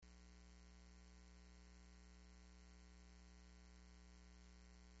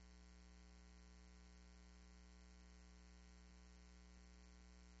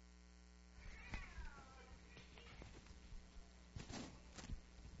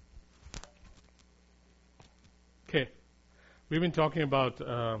Okay, we've been talking about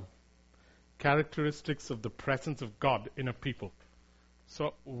characteristics of the presence of God in a people.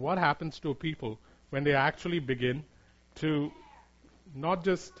 So what happens to a people when they actually begin to not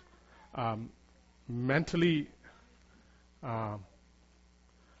just mentally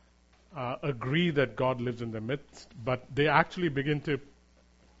agree that God lives in their midst, but they actually begin to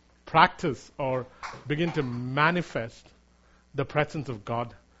practice or begin to manifest the presence of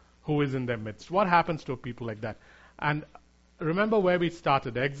God who is in their midst? What happens to a people like that? And remember where we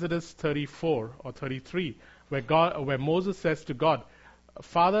started, Exodus 34 or 33, where Moses says to God,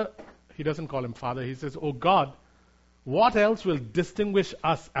 Father, he doesn't call him Father, he says, Oh God, what else will distinguish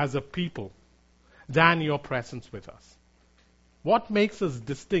us as a people than your presence with us? What makes us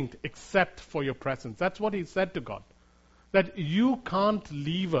distinct except for your presence? That's what he said to God. That you can't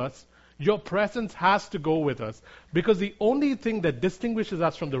leave us. Your presence has to go with us. Because the only thing that distinguishes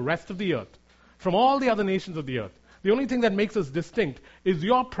us from the rest of the earth, from all the other nations of the earth, the only thing that makes us distinct is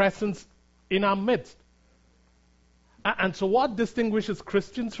your presence in our midst. And so what distinguishes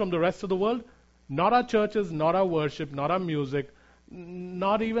Christians from the rest of the world? Not our churches, not our worship, not our music,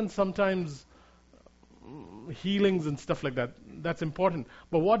 not even sometimes healings and stuff like that. That's important.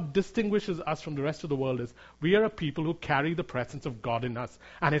 But what distinguishes us from the rest of the world is we are a people who carry the presence of God in us,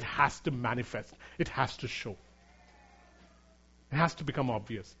 and it has to manifest. It has to show. It has to become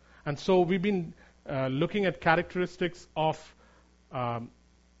obvious. And so we've been looking at characteristics of a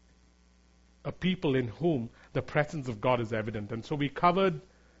people in whom the presence of God is evident. And so we covered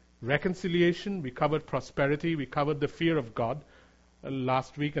reconciliation, we covered prosperity, we covered the fear of God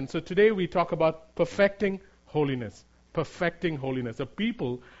last week. And so today we talk about perfecting holiness. Perfecting holiness. A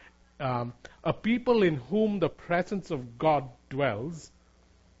people in whom the presence of God dwells,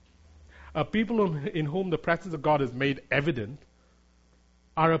 a people in whom the presence of God is made evident,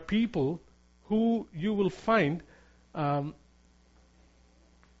 are a people who you will find are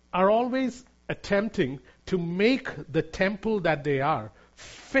always attempting to make the temple that they are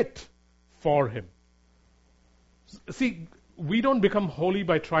fit for Him. See, we don't become holy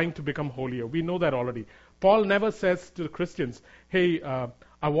by trying to become holier. We know that already. Paul never says to the Christians, hey,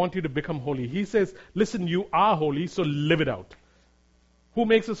 I want you to become holy. He says, listen, you are holy, so live it out. Who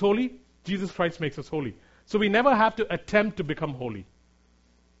makes us holy? Jesus Christ makes us holy. So we never have to attempt to become holy.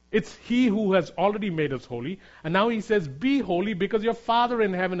 It's He who has already made us holy. And now He says, be holy because your Father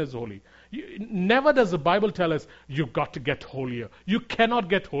in heaven is holy. Never does the Bible tell us, you've got to get holier. You cannot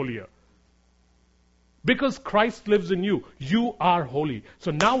get holier. Because Christ lives in you, you are holy.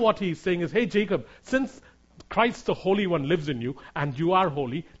 So now what He is saying is, hey Jacob, since Christ the Holy One lives in you and you are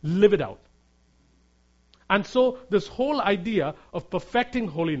holy, live it out. And so this whole idea of perfecting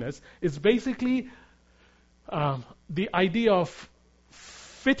holiness is basically the idea of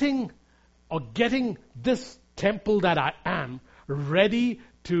fitting or getting this temple that I am ready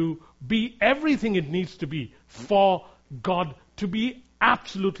to be everything it needs to be for God to be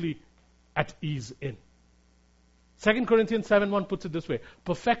absolutely at ease in. 2 Corinthians 7:1 puts it this way,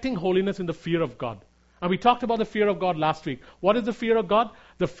 perfecting holiness in the fear of God. And we talked about the fear of God last week. What is the fear of God?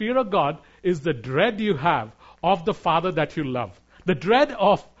 The fear of God is the dread you have of the Father that you love. The dread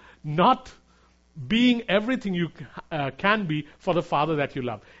of not being everything you can be for the Father that you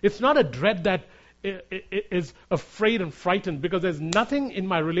love. It's not a dread that is afraid and frightened, because there's nothing in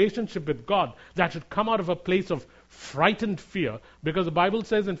my relationship with God that should come out of a place of frightened fear, because the Bible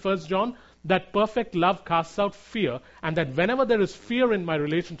says in 1 John that perfect love casts out fear, and that whenever there is fear in my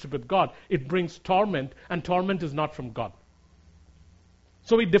relationship with God, it brings torment, and torment is not from God.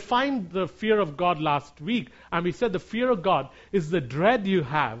 So we defined the fear of God last week, and we said the fear of God is the dread you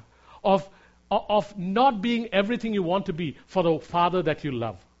have of not being everything you want to be for the Father that you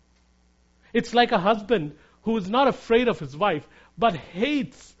love. It's like a husband who is not afraid of his wife, but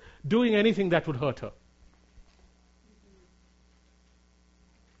hates doing anything that would hurt her.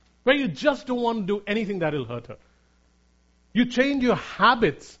 Where you just don't want to do anything that will hurt her. You change your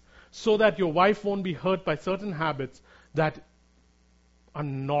habits so that your wife won't be hurt by certain habits that are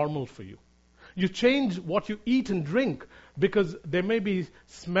normal for you. You change what you eat and drink because there may be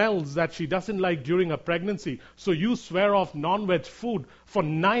smells that she doesn't like during her pregnancy. So you swear off non-veg food for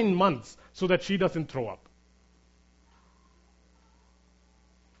 9 months so that she doesn't throw up.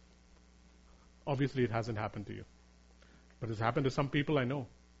 Obviously, it hasn't happened to you. But it's happened to some people I know.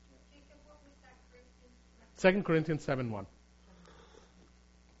 2 Corinthians 7:1.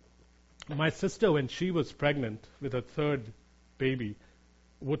 My sister, when she was pregnant with her third baby,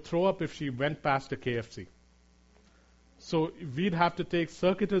 would throw up if she went past a KFC. So we'd have to take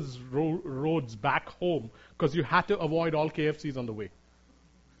circuitous roads back home because you had to avoid all KFCs on the way.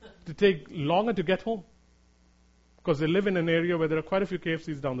 To take longer to get home. because they live in an area where there are quite a few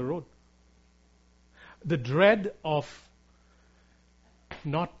KFCs down the road. The dread of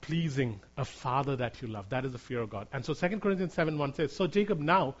not pleasing a father that you love, that is the fear of God. And so 2 Corinthians 7:1 says, so Jacob,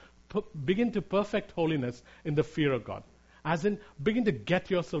 now begin to perfect holiness in the fear of God. As in, begin to get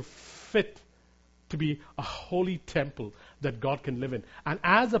yourself fit to be a holy temple that God can live in. And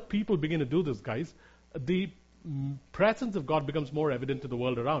as a people begin to do this, guys, the presence of God becomes more evident to the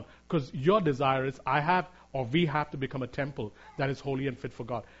world around, because your desire is we have to become a temple that is holy and fit for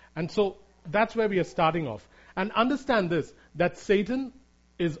God. And so that's where we are starting off. And understand this, that Satan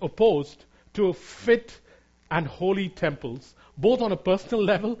is opposed to a fit and holy temples, both on a personal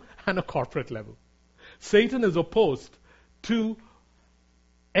level and a corporate level. Satan is opposed to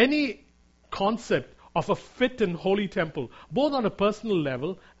any concept of a fit and holy temple, both on a personal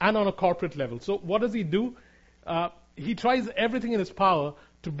level and on a corporate level. So what does he do? He tries everything in his power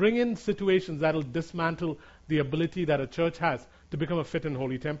to bring in situations that will dismantle the ability that a church has to become a fit and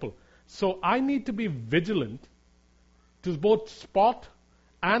holy temple. So I need to be vigilant to both spot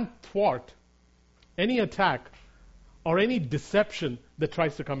and thwart any attack or any deception that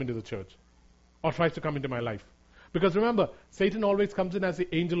tries to come into the church or tries to come into my life. Because remember, Satan always comes in as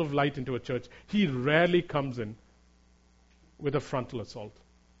the angel of light into a church. He rarely comes in with a frontal assault.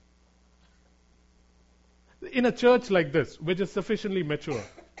 In a church like this, which is sufficiently mature,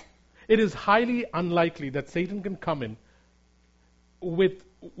 it is highly unlikely that Satan can come in with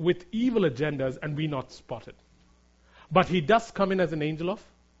evil agendas and we not spot it. But he does come in as an angel of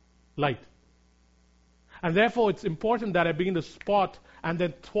light. And therefore, it's important that I begin to spot and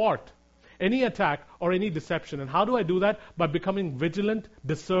then thwart any attack or any deception. And how do I do that? By becoming vigilant,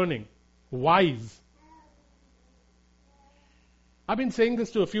 discerning, wise. I've been saying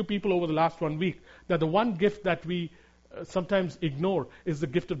this to a few people over the last 1 week, that the one gift that we sometimes ignore is the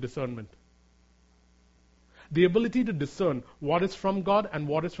gift of discernment. The ability to discern what is from God and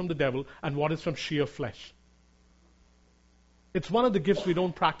what is from the devil and what is from sheer flesh. It's one of the gifts we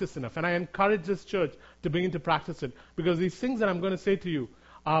don't practice enough. And I encourage this church to begin to practice it, because these things that I'm going to say to you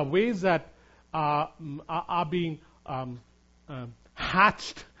are ways that are being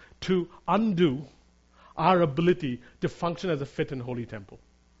hatched to undo our ability to function as a fit and holy temple.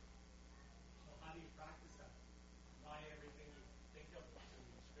 So how do you practice that? Apply everything you think of in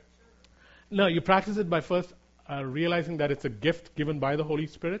Scripture? No, you practice it by first realizing that it's a gift given by the Holy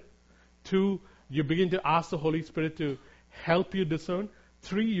Spirit. 2, you begin to ask the Holy Spirit to help you discern.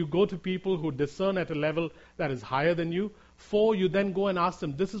 3, you go to people who discern at a level that is higher than you. 4, you then go and ask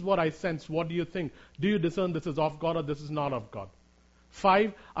them, this is what I sense, what do you think? Do you discern this is of God or this is not of God?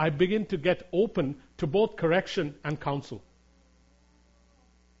 5, I begin to get open to both correction and counsel.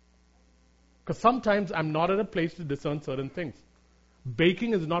 Because sometimes I'm not at a place to discern certain things.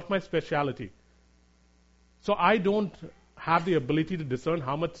 Baking is not my specialty. So I don't have the ability to discern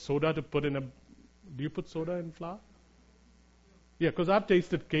how much soda to put in a... Do you put soda in flour? Yeah, because I've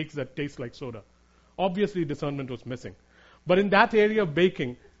tasted cakes that taste like soda. Obviously, discernment was missing. But in that area of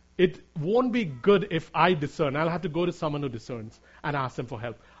baking, it won't be good if I discern. I'll have to go to someone who discerns and ask them for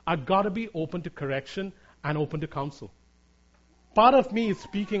help. I've got to be open to correction and open to counsel. Part of me is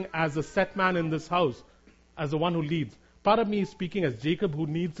speaking as a set man in this house, as the one who leads. Part of me is speaking as Jacob, who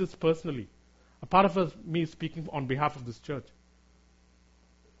needs this personally. A part of me is speaking on behalf of this church.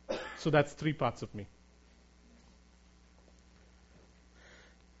 So that's 3 parts of me.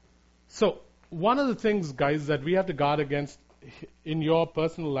 So, one of the things, guys, that we have to guard against in your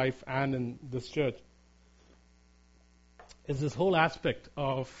personal life and in this church is this whole aspect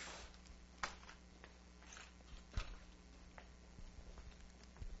of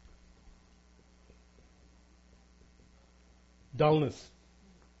dullness.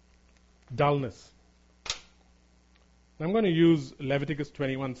 Dullness. I'm going to use Leviticus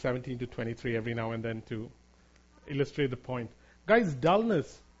 21:17 to 23 every now and then to illustrate the point. Guys,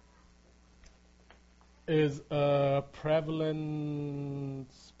 dullness is a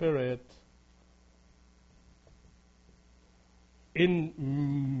prevalent spirit in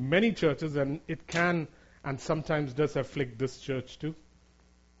many churches, and it can and sometimes does afflict this church too.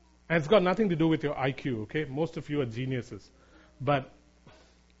 And it's got nothing to do with your IQ, okay? Most of you are geniuses. But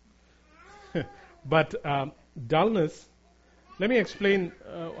dullness, let me explain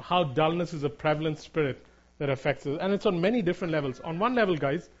how dullness is a prevalent spirit that affects us. And it's on many different levels. On one level,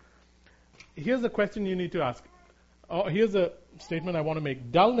 guys, here's a question you need to ask. Here's a statement I want to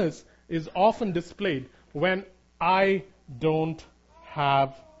make. Dullness is often displayed when I don't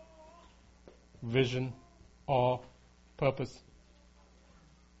have vision or purpose.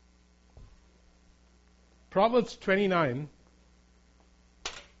 Proverbs 29,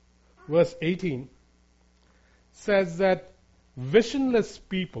 verse 18, says that visionless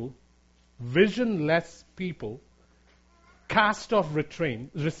people cast off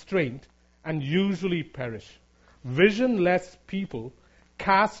restraint and usually perish. Visionless people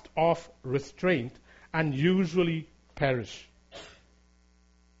cast off restraint and usually perish.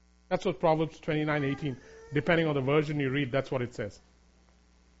 That's what Proverbs 29:18, depending on the version you read, that's what it says.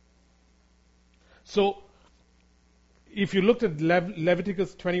 So, if you looked at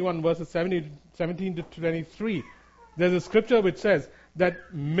Leviticus 21 verses 17 to 23, there's a scripture which says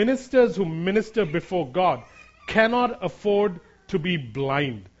that ministers who minister before God cannot afford to be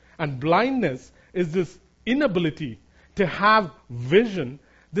blind. And blindness is this inability to have vision,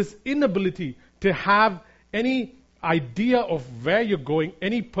 this inability to have any idea of where you're going,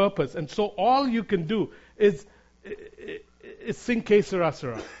 any purpose. And so all you can do is sing Que Sera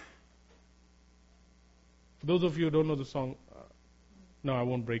Sera. For those of you who don't know the song, no, I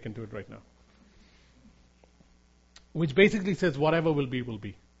won't break into it right now. Which basically says, whatever will be, will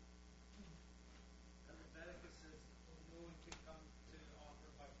be.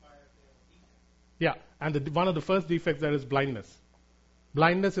 Yeah, and one of the first defects there is blindness.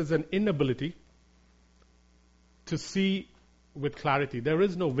 Blindness is an inability to see with clarity. There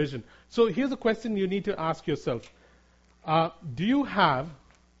is no vision. So here's a question you need to ask yourself. Do you have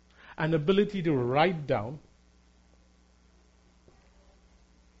an ability to write down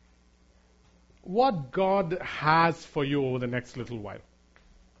what God has for you over the next little while?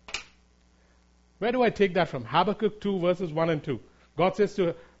 Where do I take that from? Habakkuk 2 verses 1 and 2. God says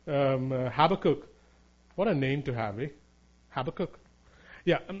to Habakkuk, what a name to have, eh? Habakkuk.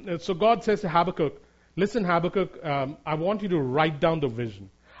 Yeah, so God says to Habakkuk, listen Habakkuk, I want you to write down the vision.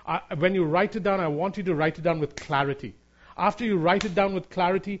 When you write it down, I want you to write it down with clarity. After you write it down with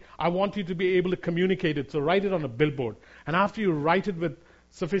clarity, I want you to be able to communicate it. So write it on a billboard. And after you write it with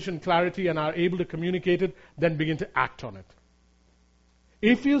sufficient clarity and are able to communicate it, then begin to act on it.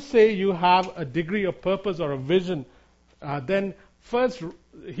 If you say you have a degree of purpose or a vision, then first,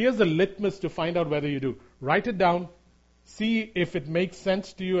 here's the litmus to find out whether you do. Write it down, see if it makes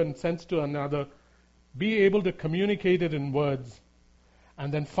sense to you and sense to another, be able to communicate it in words,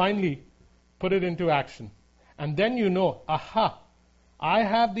 and then finally put it into action. And then you know, aha, I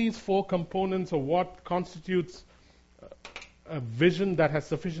have these 4 components of what constitutes a vision that has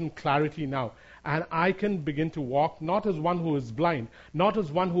sufficient clarity now. And I can begin to walk not as one who is blind, not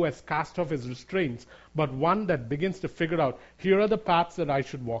as one who has cast off his restraints, but one that begins to figure out, here are the paths that I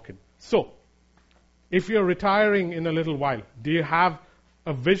should walk in. So, if you're retiring in a little while, do you have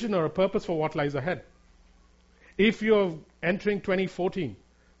a vision or a purpose for what lies ahead? If you're entering 2014,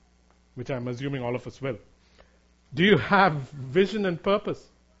 which I'm assuming all of us will, do you have vision and purpose?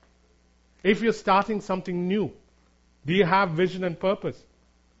 If you're starting something new, do you have vision and purpose?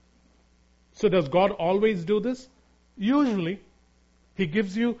 So does God always do this? Usually, He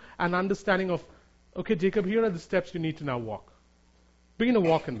gives you an understanding of, okay, Jacob, here are the steps you need to now walk. Begin to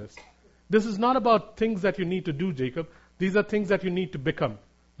walk in this. This is not about things that you need to do, Jacob. These are things that you need to become.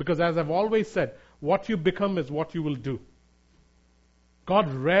 Because as I've always said, what you become is what you will do.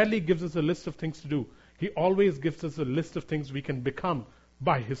 God rarely gives us a list of things to do. He always gives us a list of things we can become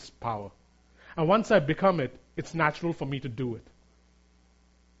by His power. And once I become it, it's natural for me to do it.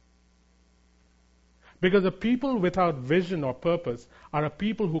 Because a people without vision or purpose are a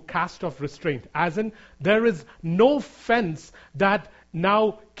people who cast off restraint. As in, there is no fence that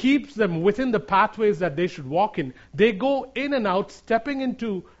now keeps them within the pathways that they should walk in. They go in and out, stepping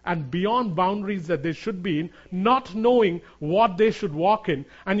into and beyond boundaries that they should be in, not knowing what they should walk in.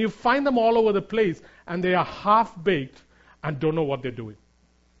 And you find them all over the place, and they are half-baked and don't know what they're doing.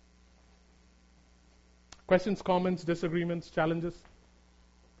 Questions, comments, disagreements, challenges?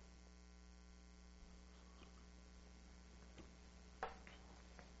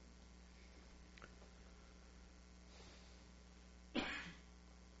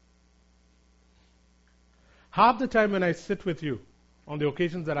 Half the time when I sit with you, on the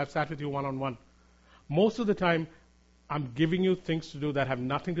occasions that I've sat with you one-on-one, most of the time I'm giving you things to do that have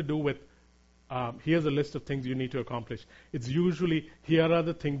nothing to do with, here's a list of things you need to accomplish. It's usually, here are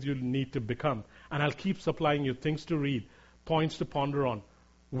the things you need to become. And I'll keep supplying you things to read, points to ponder on,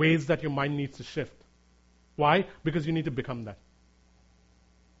 ways that your mind needs to shift. Why? Because you need to become that.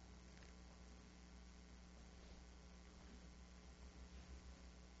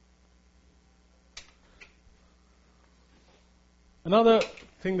 Another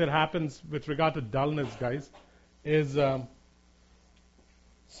thing that happens with regard to dullness, guys, is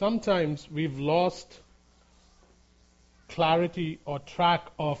sometimes we've lost clarity or track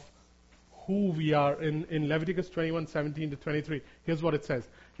of who we are in Leviticus 21:17-23. Here's what it says.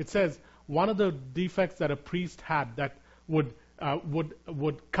 It says, one of the defects that a priest had that would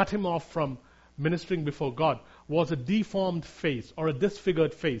cut him off from ministering before God was a deformed face or a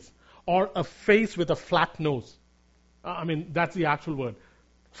disfigured face or a face with a flat nose. That's the actual word.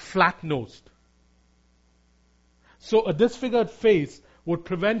 Flat-nosed. So a disfigured face would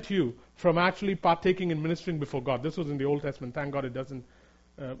prevent you from actually partaking in ministering before God. This was in the Old Testament. Thank God it doesn't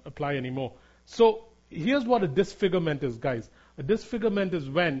apply anymore. So here's what a disfigurement is, guys. A disfigurement is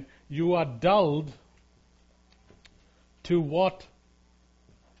when you are dulled to what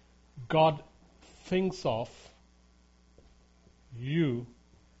God thinks of you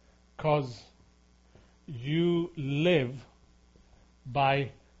because you live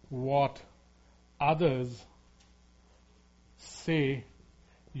by what others say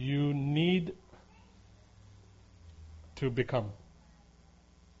you need to become.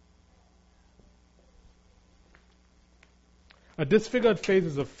 A disfigured face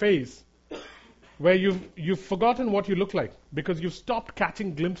is a face where you've forgotten what you look like because you've stopped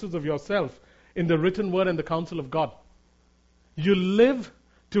catching glimpses of yourself in the written word and the counsel of God. You live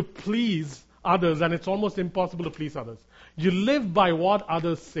to please others, and it's almost impossible to please others. You live by what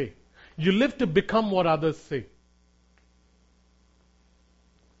others say. You live to become what others say.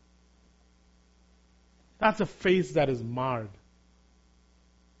 That's a face that is marred.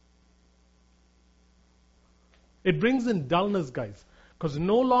 It brings in dullness, guys, because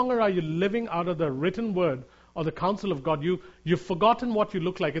no longer are you living out of the written word or the counsel of God. You've forgotten what you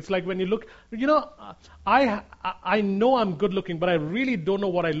look like. It's like when you look, I know I'm good looking, but I really don't know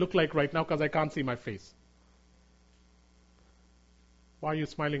what I look like right now because I can't see my face. Why are you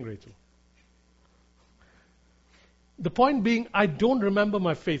smiling, Rachel? The point being, I don't remember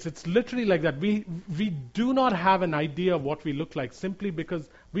my face. It's literally like that. We do not have an idea of what we look like simply because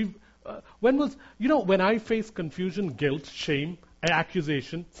when I face confusion, guilt, shame,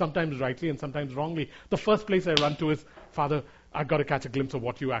 accusation, sometimes rightly and sometimes wrongly, the first place I run to is, Father, I've got to catch a glimpse of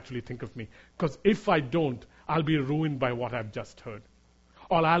what you actually think of me. Because if I don't, I'll be ruined by what I've just heard.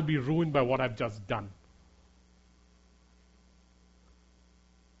 Or I'll be ruined by what I've just done.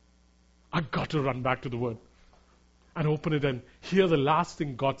 I've got to run back to the Word and open it and hear the last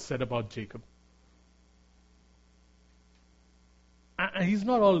thing God said about Jacob. And he's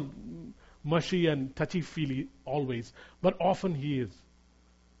not all mushy and touchy-feely always, but often he is.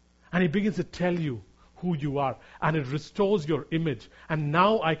 And he begins to tell you who you are, and it restores your image. And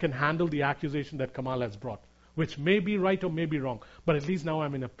now I can handle the accusation that Kamal has brought, which may be right or may be wrong, but at least now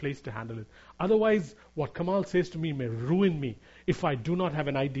I'm in a place to handle it. Otherwise, what Kamal says to me may ruin me if I do not have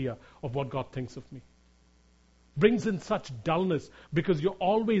an idea of what God thinks of me. Brings in such dullness because you're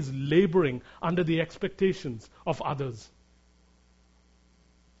always laboring under the expectations of others.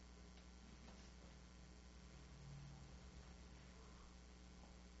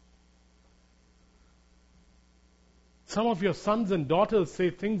 Some of your sons and daughters say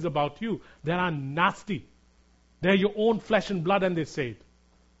things about you that are nasty. They're your own flesh and blood, and they say it.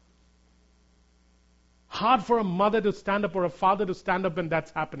 Hard for a mother to stand up or a father to stand up when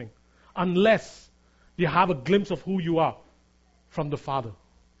that's happening, unless you have a glimpse of who you are from the Father.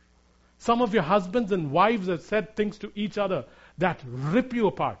 Some of your husbands and wives have said things to each other that rip you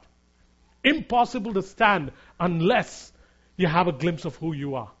apart. Impossible to stand unless you have a glimpse of who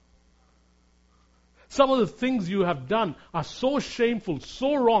you are. Some of the things you have done are so shameful,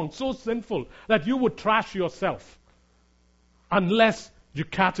 so wrong, so sinful that you would trash yourself unless you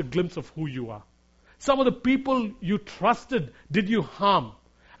catch a glimpse of who you are. Some of the people you trusted did you harm,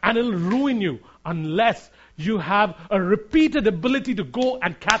 and it'll ruin you unless you have a repeated ability to go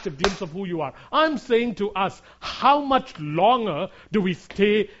and catch a glimpse of who you are. I'm saying to us, how much longer do we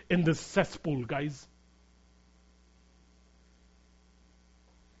stay in this cesspool, guys?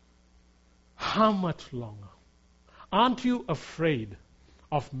 How much longer? Aren't you afraid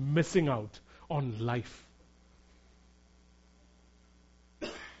of missing out on life?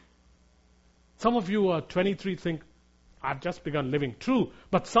 Some of you are 23 think, I've just begun living. True,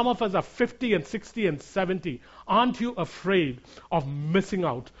 but some of us are 50 and 60 and 70. Aren't you afraid of missing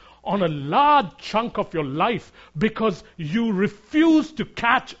out on a large chunk of your life because you refuse to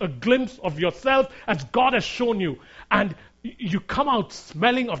catch a glimpse of yourself as God has shown you, and you come out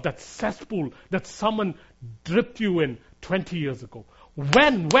smelling of that cesspool that someone dripped you in 20 years ago?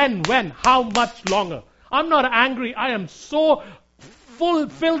 When? How much longer? I'm not angry. I am so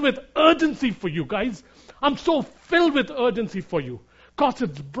filled with urgency for you guys. I'm so filled with urgency for you because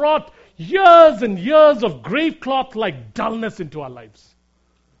it's brought years and years of grave cloth like dullness into our lives.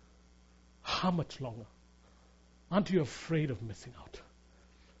 How much longer? Aren't you afraid of missing out?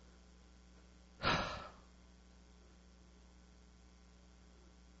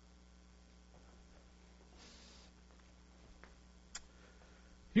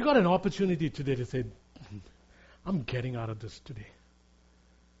 You got an opportunity today to say, I'm getting out of this today.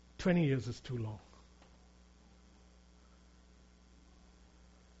 20 years is too long.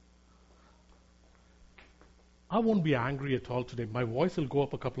 I won't be angry at all today. My voice will go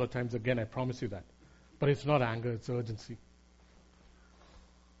up a couple of times again, I promise you that. But it's not anger, it's urgency.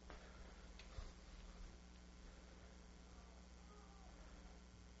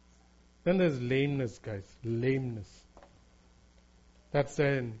 Then there's lameness, guys. Lameness. That's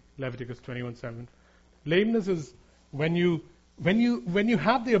there in Leviticus 21:7. Lameness is when you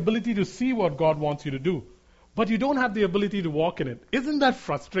have the ability to see what God wants you to do, but you don't have the ability to walk in it. Isn't that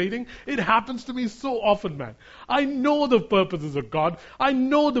frustrating? It happens to me so often, man. I know the purposes of God. I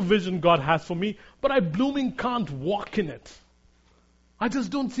know the vision God has for me, but I blooming can't walk in it. I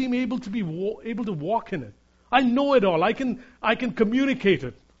just don't seem able to walk in it. I know it all. I can communicate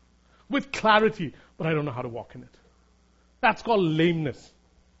it with clarity, but I don't know how to walk in it. That's called lameness.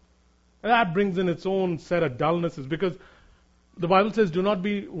 And that brings in its own set of dullnesses, because the Bible says, do not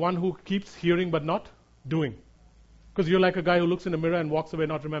be one who keeps hearing but not doing. Because you're like a guy who looks in the mirror and walks away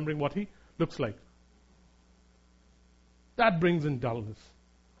not remembering what he looks like. That brings in dullness.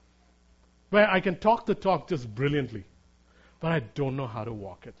 Where I can talk the talk just brilliantly, but I don't know how to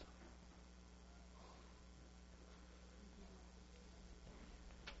walk it.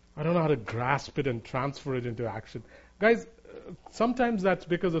 I don't know how to grasp it and transfer it into action. Guys, sometimes that's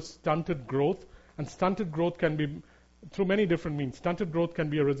because of stunted growth, and stunted growth can be through many different means. Stunted growth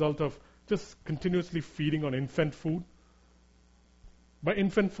can be a result of just continuously feeding on infant food. By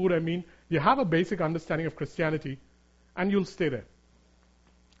infant food, I mean you have a basic understanding of Christianity and you'll stay there.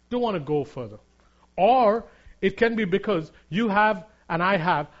 Don't want to go further. Or it can be because you have and I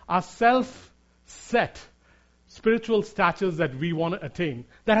have our self-set spiritual statures that we want to attain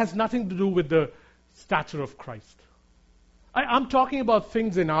that has nothing to do with the stature of Christ. I'm talking about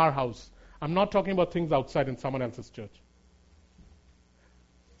things in our house. I'm not talking about things outside in someone else's church.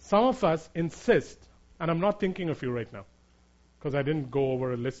 Some of us insist, and I'm not thinking of you right now, because I didn't go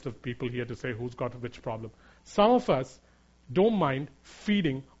over a list of people here to say who's got which problem. Some of us don't mind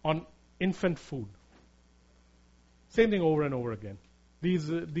feeding on infant food. Same thing over and over again.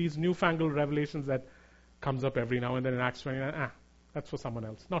 These newfangled revelations that comes up every now and then in Acts 29, that's for someone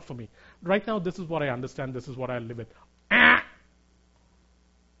else, not for me. Right now, this is what I understand, this is what I live with.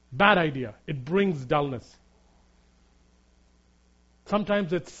 Bad idea. It brings dullness.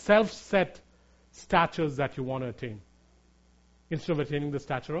 Sometimes it's self-set statures that you want to attain instead of attaining the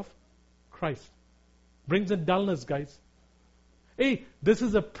stature of Christ. Brings in dullness, guys. Hey, this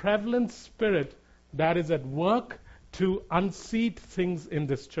is a prevalent spirit that is at work to unseat things in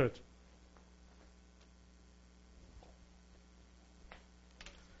this church.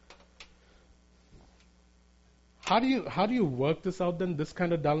 How do you work this out then, this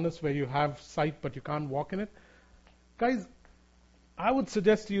kind of dullness where you have sight but you can't walk in it? Guys, I would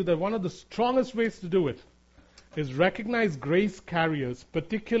suggest to you that one of the strongest ways to do it is recognize grace carriers,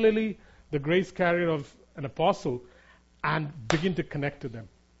 particularly the grace carrier of an apostle, and begin to connect to them.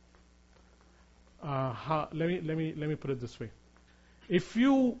 Let me put it this way. If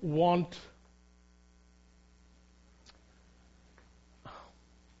you want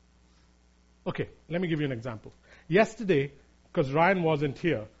okay, let me give you an example. Yesterday, because Ryan wasn't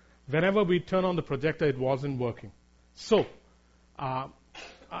here, whenever we turn on the projector, it wasn't working. So,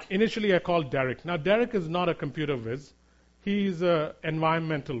 initially I called Derek. Now, Derek is not a computer whiz. He's an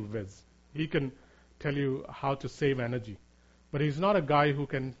environmental whiz. He can tell you how to save energy. But he's not a guy who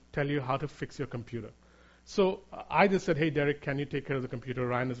can tell you how to fix your computer. So, I just said, hey, Derek, can you take care of the computer?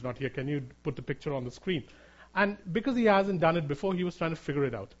 Ryan is not here. Can you put the picture on the screen? And because he hasn't done it before, he was trying to figure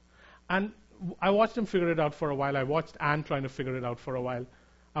it out. And I watched him figure it out for a while. I watched Anne trying to figure it out for a while.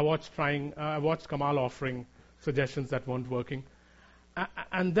 I watched Kamal offering suggestions that weren't working.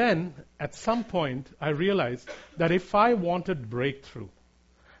 And then, at some point, I realized that if I wanted breakthrough,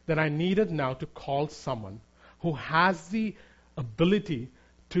 then I needed now to call someone who has the ability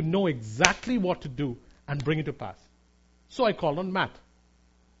to know exactly what to do and bring it to pass. So I called on Matt.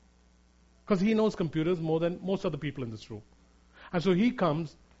 Because he knows computers more than most of the people in this room. And so he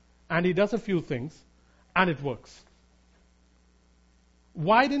comes and he does a few things, and it works.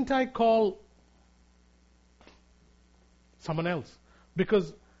 Why didn't I call someone else?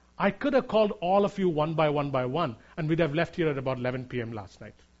 Because I could have called all of you one by one, and we'd have left here at about 11 p.m. last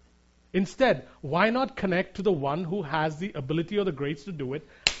night. Instead, why not connect to the one who has the ability or the grace to do it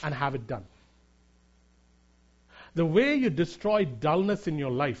and have it done? The way you destroy dullness in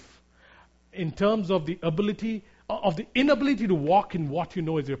your life, in terms of the inability to walk in what you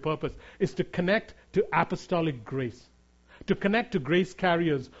know is your purpose, is to connect to apostolic grace. to connect to grace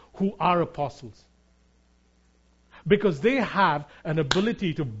carriers who are apostles. Because they have an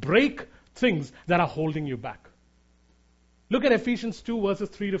ability to break things that are holding you back. Look at Ephesians 2 verses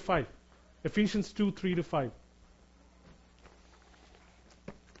 3 to 5. Ephesians 2, 3 to 5.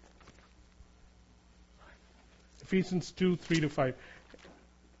 Ephesians 2, 3 to 5.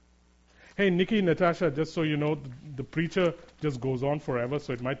 Hey, Nikki, Natasha, just so you know, the preacher just goes on forever,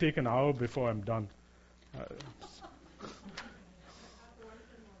 so it might take an hour before I'm done.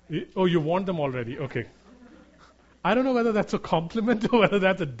 Oh, you want them already? Okay. I don't know whether that's a compliment or whether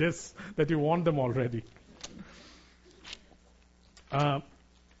that's a diss that you want them already.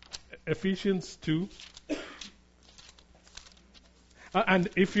 Ephesians 2. And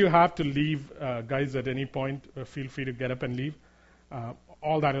if you have to leave, guys, at any point, feel free to get up and leave.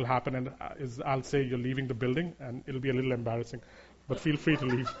 All that will happen and is I'll say you're leaving the building, and it'll be a little embarrassing. But feel free to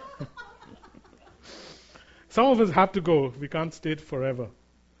leave. Some of us have to go. We can't stay forever.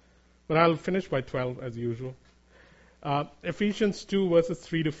 But I'll finish by 12 as usual. Ephesians 2 verses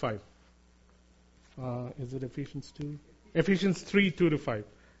 3 to 5. Is it Ephesians 2? Ephesians 3, 2 to 5.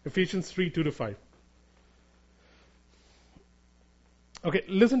 Ephesians 3, 2 to 5. Okay,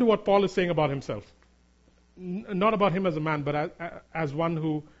 listen to what Paul is saying about himself. Not about him as a man, but as one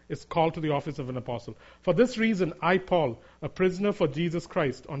who is called to the office of an apostle. For this reason, I, Paul, a prisoner for Jesus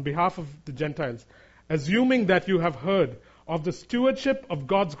Christ, on behalf of the Gentiles, assuming that you have heard of the stewardship of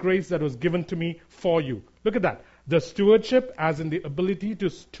God's grace that was given to me for you. Look at that. The stewardship as in the ability to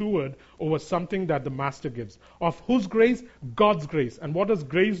steward over something that the master gives. Of whose grace? God's grace. And what does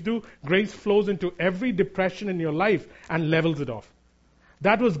grace do? Grace flows into every depression in your life and levels it off.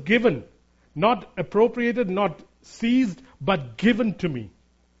 That was given, not appropriated, not seized, but given to me.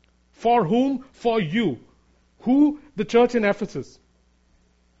 For whom? For you. Who? The church in Ephesus.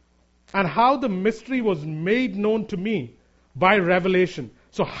 And how the mystery was made known to me by revelation.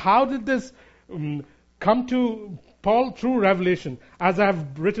 So how did this come to Paul? Through revelation, as I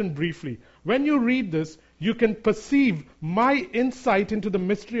have written briefly. When you read this, you can perceive my insight into the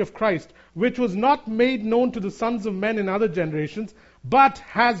mystery of Christ, which was not made known to the sons of men in other generations, but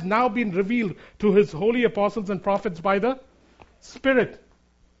has now been revealed to his holy apostles and prophets by the Spirit.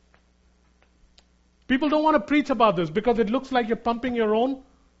 People don't want to preach about this because it looks like you're pumping your own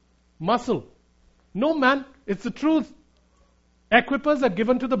muscle. No, man, it's the truth. Equippers are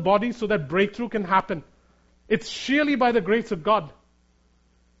given to the body so that breakthrough can happen. It's sheerly by the grace of God,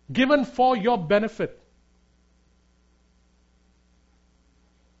 given for your benefit.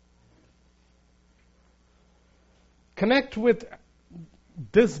 Connect with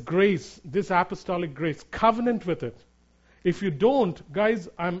this grace, this apostolic grace, covenant with it. If you don't, guys,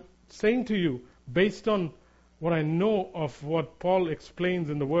 I'm saying to you, based on what I know of what Paul explains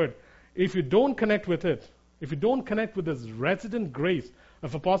in the Word, if you don't connect with it, if you don't connect with this resident grace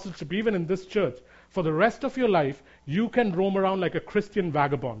of apostleship, even in this church, for the rest of your life, you can roam around like a Christian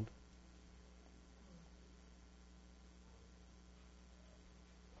vagabond.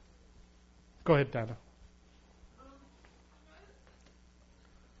 Go ahead, Dana.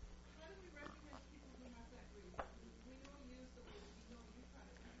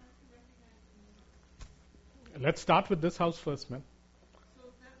 Let's start with this house first, man. So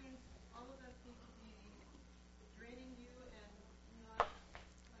that means all of us need to be draining you and not,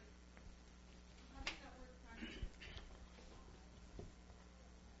 like, how does that work practically?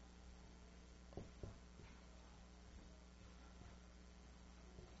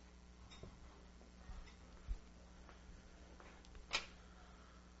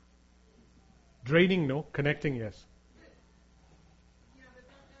 Draining, no. Connecting, yes. Yeah, but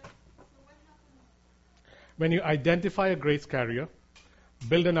so what happens? When you identify a grace carrier,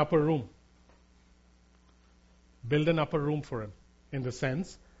 build an upper room. Build an upper room for him. In the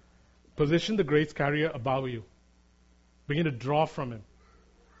sense, position the grace carrier above you. Begin to draw from him.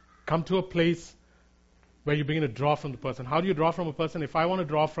 Come to a place where you begin to draw from the person. How do you draw from a person? If I want to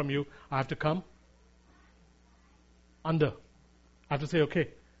draw from you, I have to come under. I have to say, okay,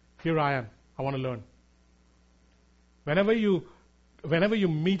 here I am. I want to learn. Whenever you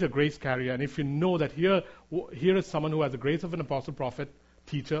meet a grace carrier, and if you know that here is someone who has the grace of an apostle, prophet,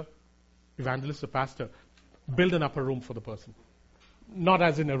 teacher, evangelist, or pastor, build an upper room for the person. Not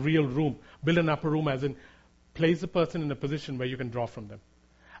as in a real room. Build an upper room as in place the person in a position where you can draw from them.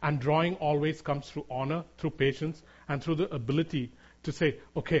 And drawing always comes through honor, through patience, and through the ability to say,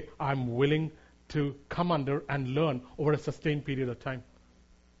 okay, I'm willing to come under and learn over a sustained period of time.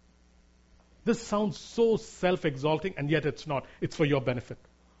 This sounds so self-exalting, and yet it's not. It's for your benefit.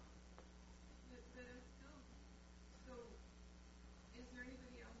 But I'm still, so is there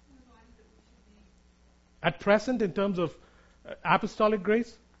anybody else in the body that we should be? At present, in terms of Apostolic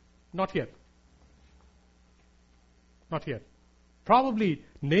grace? Not yet. Not yet. Probably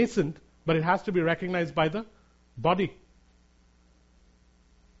nascent, but it has to be recognized by the body.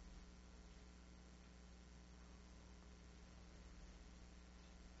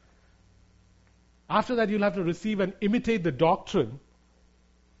 After that, you'll have to receive and imitate the doctrine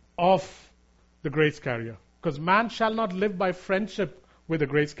of the grace carrier. Because man shall not live by friendship with the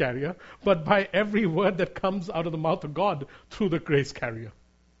grace carrier, but by every word that comes out of the mouth of God through the grace carrier.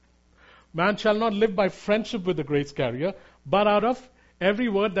 Man shall not live by friendship with the grace carrier, but out of every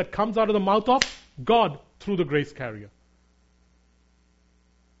word that comes out of the mouth of God through the grace carrier.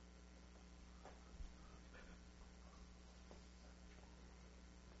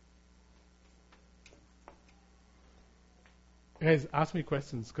 Guys, ask me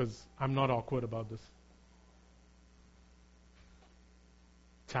questions because I'm not awkward about this.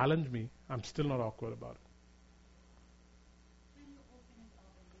 Challenge me. I'm still not awkward about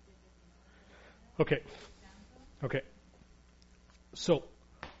it. Okay. Okay. So,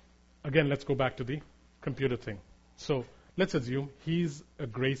 again, let's go back to the computer thing. So, let's assume he's a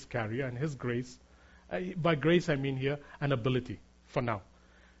grace carrier, and his grace, by grace I mean here an ability for now.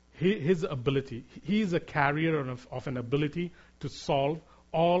 His ability, he is a carrier of an ability to solve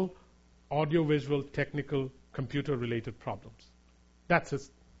all audiovisual, technical, computer-related problems. That's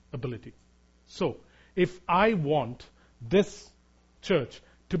his ability. So, if I want this church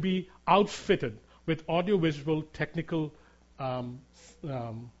to be outfitted with audiovisual, technical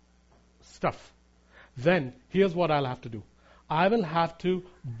stuff, then here's what I'll have to do. I will have to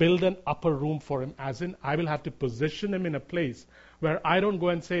build an upper room for him, as in I will have to position him in a place where I don't go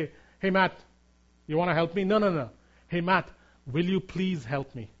and say, hey Matt, you want to help me? No. Hey Matt, will you please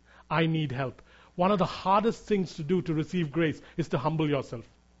help me? I need help. One of the hardest things to do to receive grace is to humble yourself.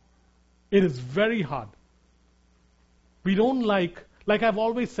 It is very hard. We don't like I've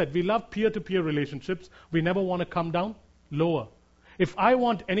always said, we love peer-to-peer relationships. We never want to come down lower. If I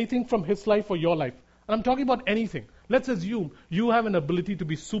want anything from his life or your life, and I'm talking about anything, let's assume you have an ability to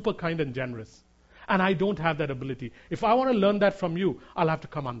be super kind and generous, and I don't have that ability. If I want to learn that from you, I'll have to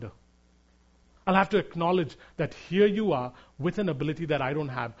come under. I'll have to acknowledge that here you are with an ability that I don't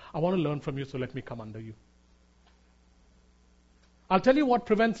have. I want to learn from you, so let me come under you. I'll tell you what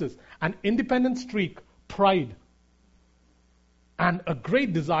prevents this. An independent streak, pride, and a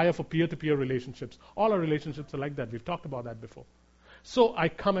great desire for peer-to-peer relationships. All our relationships are like that. We've talked about that before. So I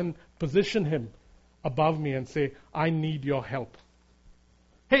come and position him above me and say, I need your help.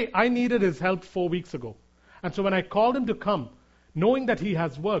 Hey, I needed his help 4 weeks ago. And so when I called him to come, knowing that he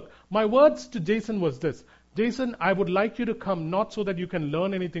has work, my words to Jason was this: Jason, I would like you to come not so that you can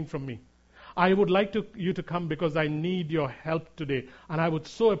learn anything from me. I would like you to come because I need your help today, and I would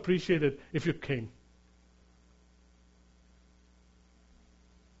so appreciate it if you came.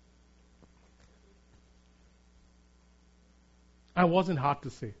 I wasn't hard to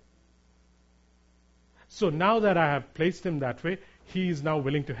say. So now that I have placed him that way, he is now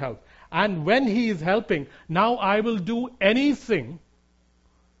willing to help. And when he is helping, now I will do anything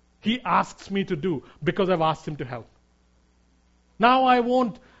he asks me to do because I've asked him to help. Now I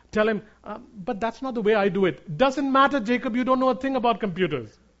won't tell him, but that's not the way I do it. Doesn't matter, Jacob, you don't know a thing about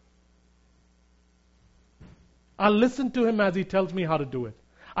computers. I'll listen to him as he tells me how to do it.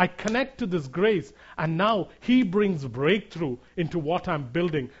 I connect to this grace, and now he brings breakthrough into what I'm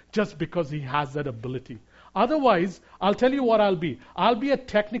building just because he has that ability. Otherwise, I'll tell you what I'll be. I'll be a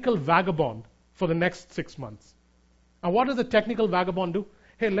technical vagabond for the next 6 months. And what does a technical vagabond do?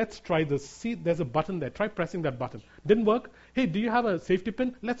 Hey, let's try this. See, there's a button there. Try pressing that button. Didn't work? Hey, do you have a safety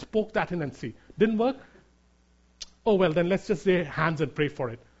pin? Let's poke that in and see. Didn't work? Oh, well, then let's just lay hands and pray for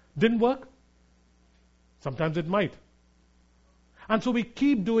it. Didn't work? Sometimes it might. And so we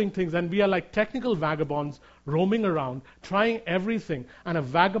keep doing things, and we are like technical vagabonds roaming around, trying everything. And a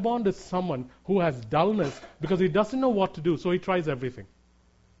vagabond is someone who has dullness because he doesn't know what to do, so he tries everything.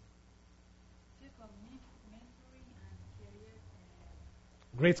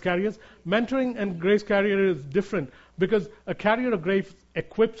 Grace carriers? Mentoring and grace carrier is different because a carrier of grace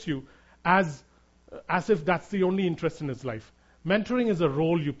equips you as if that's the only interest in his life. Mentoring is a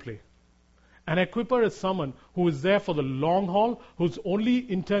role you play. An equipper is someone who is there for the long haul, whose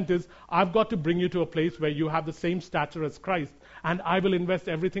only intent is, I've got to bring you to a place where you have the same stature as Christ, and I will invest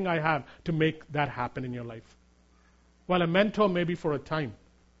everything I have to make that happen in your life. While a mentor may be for a time.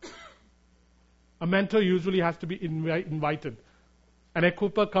 A mentor usually has to be invited. An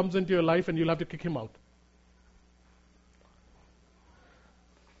equipper comes into your life and you'll have to kick him out.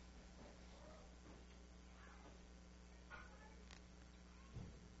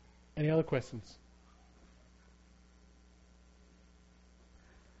 Any other questions?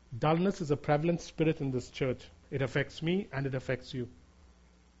 Dullness is a prevalent spirit in this church. It affects me and it affects you.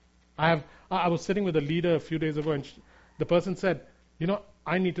 I was sitting with a leader a few days ago, and the person said,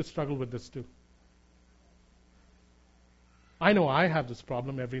 I need to struggle with this too. I know I have this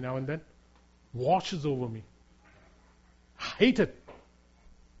problem every now and then. Washes over me. I hate it.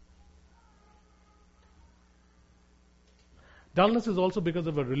 Dullness is also because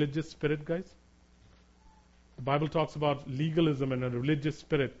of a religious spirit, guys. The Bible talks about legalism, and a religious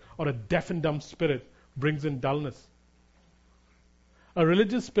spirit or a deaf and dumb spirit brings in dullness. A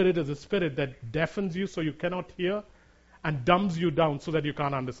religious spirit is a spirit that deafens you so you cannot hear and dumbs you down so that you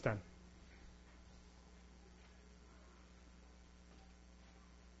can't understand.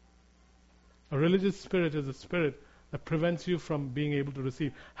 A religious spirit is a spirit that prevents you from being able to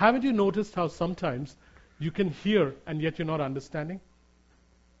receive. Haven't you noticed how sometimes you can hear and yet you're not understanding?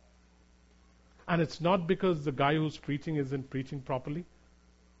 And it's not because the guy who's preaching isn't preaching properly.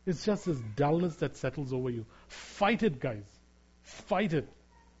 It's just this dullness that settles over you. Fight it, guys. Fight it.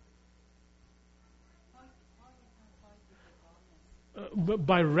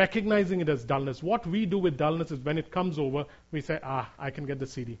 By recognizing it as dullness. What we do with dullness is when it comes over, we say, I can get the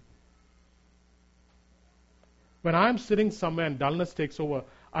CD. When I'm sitting somewhere and dullness takes over,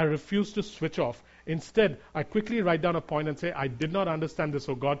 I refuse to switch off. Instead, I quickly write down a point and say, I did not understand this,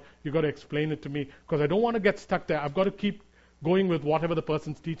 oh God, you've got to explain it to me, because I don't want to get stuck there. I've got to keep going with whatever the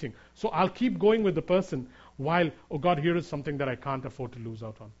person's teaching. So I'll keep going with the person while, oh God, here is something that I can't afford to lose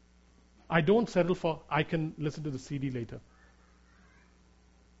out on. I don't settle for, I can listen to the CD later.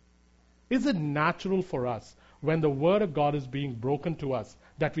 Is it natural for us, when the Word of God is being broken to us,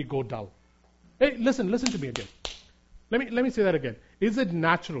 that we go dull? Hey, listen to me again. Let me say that again. Is it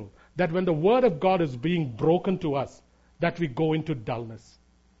natural that when the Word of God is being broken to us, that we go into dullness?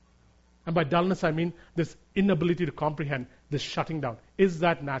 And by dullness, I mean this inability to comprehend, this shutting down. Is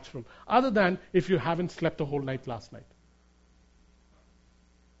that natural? Other than if you haven't slept the whole night last night.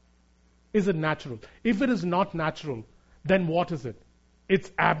 Is it natural? If it is not natural, then what is it?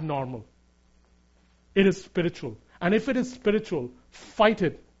 It's abnormal. It is spiritual. And if it is spiritual, fight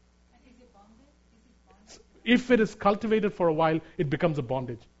it. If it is cultivated for a while, it becomes a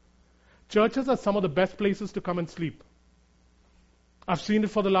bondage. Churches are some of the best places to come and sleep. I've seen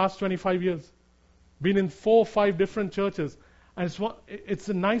it for the last 25 years. Been in 4 or 5 different churches, and it's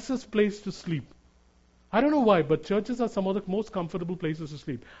the nicest place to sleep. I don't know why, but churches are some of the most comfortable places to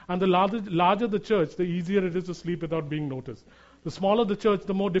sleep. And the larger the church, the easier it is to sleep without being noticed. The smaller the church,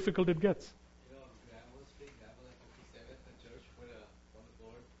 the more difficult it gets. Grandma's big example, like 57, a church put on the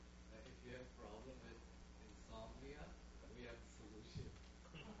board that if you have problem with insomnia, we have a solution.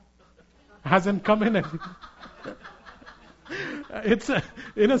 Hasn't come in.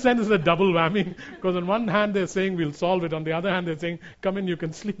 In a sense, it's a double whammy. Because on one hand, they're saying we'll solve it. On the other hand, they're saying, come in, you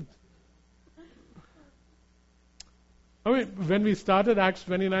can sleep. I mean, when we started Acts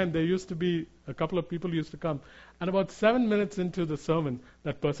 29, there used to be a couple of people used to come. And about 7 minutes into the sermon,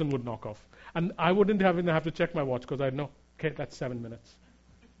 that person would knock off. And I wouldn't even have to check my watch because I'd know, okay, that's 7 minutes.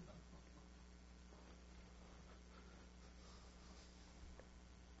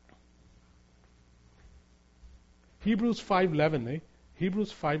 Hebrews 5:11,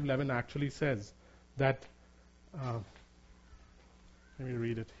 Hebrews 5:11 actually says that. Let me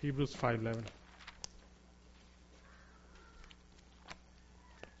read it. Hebrews 5:11.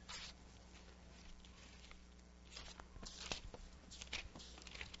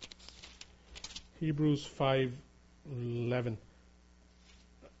 Hebrews 5:11.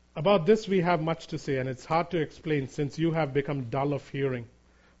 About this we have much to say, and it's hard to explain since you have become dull of hearing.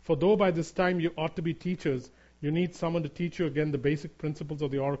 For though by this time you ought to be teachers, you need someone to teach you again the basic principles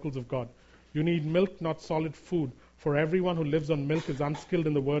of the oracles of God. You need milk, not solid food, for everyone who lives on milk is unskilled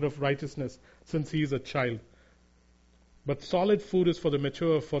in the word of righteousness, since he is a child. But solid food is for the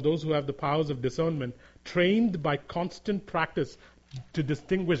mature, for those who have the powers of discernment, trained by constant practice to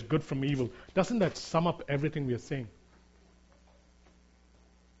distinguish good from evil. Doesn't that sum up everything we are saying?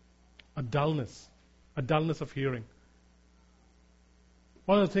 A dullness of hearing.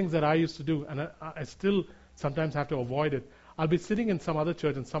 One of the things that I used to do, and I still sometimes have to avoid it, I'll be sitting in some other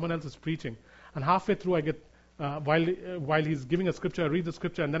church and someone else is preaching, and halfway through I get, while he's giving a scripture, I read the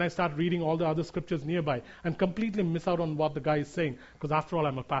scripture, and then I start reading all the other scriptures nearby, and completely miss out on what the guy is saying, because after all,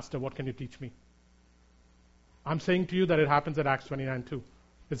 I'm a pastor, what can you teach me? I'm saying to you that it happens at Acts 29 too.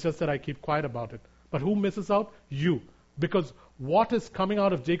 It's just that I keep quiet about it. But who misses out? You. Because what is coming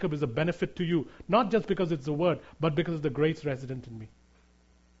out of Jacob is a benefit to you, not just because it's the word, but because of the grace resident in me.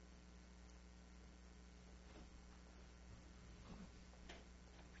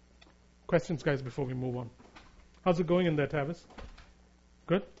 Questions, guys, before we move on? How's it going in there, Tavis?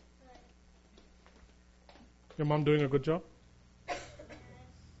 Good? Your mom doing a good job?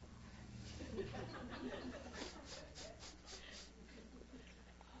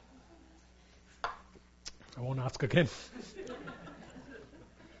 I won't ask again. Jenkins,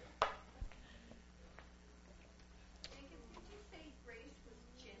 did you say grace was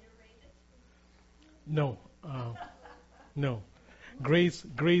generated? No. No. Grace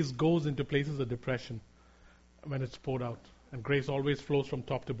goes into places of depression when it's poured out. And grace always flows from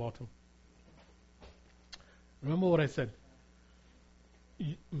top to bottom. Remember what I said.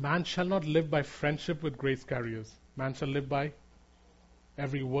 Man shall not live by friendship with grace carriers. Man shall live by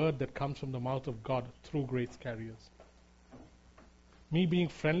every word that comes from the mouth of God through grace carriers. Me being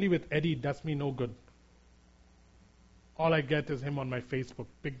friendly with Eddie does me no good. All I get is him on my Facebook.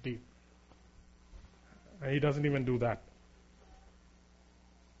 Big deal. And he doesn't even do that.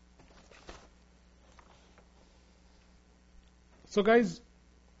 So guys,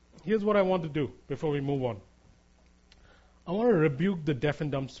 here's what I want to do before we move on. I want to rebuke the deaf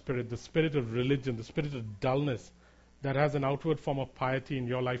and dumb spirit, the spirit of religion, the spirit of dullness that has an outward form of piety in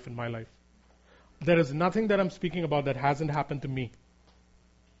your life and my life. There is nothing that I'm speaking about that hasn't happened to me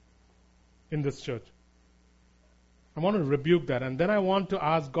in this church. I want to rebuke that, and then I want to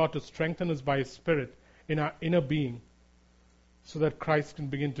ask God to strengthen us by His Spirit in our inner being so that Christ can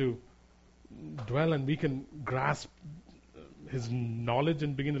begin to dwell and we can grasp His knowledge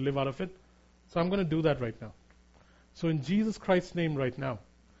and begin to live out of it. So I'm going to do that right now. So in Jesus Christ's name right now,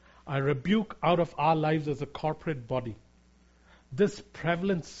 I rebuke out of our lives as a corporate body this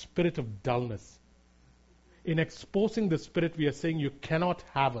prevalent spirit of dullness. In exposing the spirit, we are saying you cannot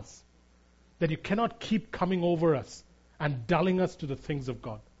have us. That you cannot keep coming over us and dulling us to the things of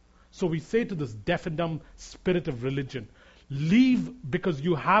God. So we say to this deaf and dumb spirit of religion, leave because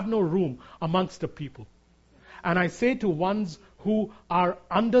you have no room amongst the people. And I say to ones who are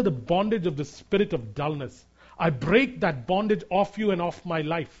under the bondage of the spirit of dullness, I break that bondage off you and off my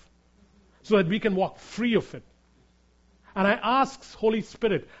life so that we can walk free of it. And I ask, Holy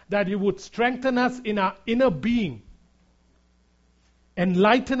Spirit, that you would strengthen us in our inner being,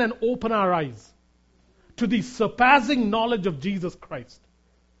 enlighten and open our eyes to the surpassing knowledge of Jesus Christ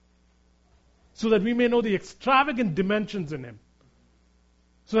so that we may know the extravagant dimensions in Him.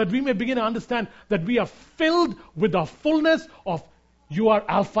 So that we may begin to understand that we are filled with the fullness of you are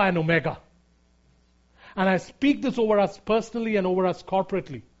Alpha and Omega. And I speak this over us personally and over us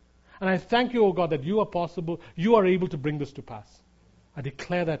corporately. And I thank you, O God, that you are able to bring this to pass. I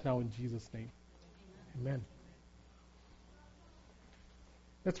declare that now in Jesus' name. Amen.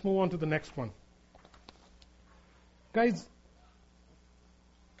 Let's move on to the next one. Guys,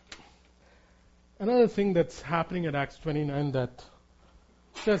 another thing that's happening at Acts 29 that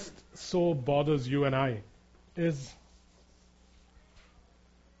just so bothers you and I is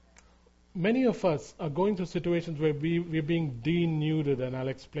many of us are going through situations where we're being denuded, and I'll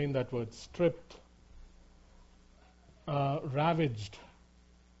explain that word, stripped, ravaged,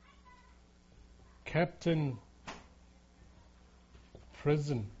 kept in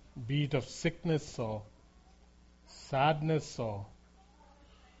prison, be it of sickness or sadness or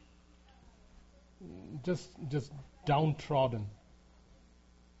just downtrodden.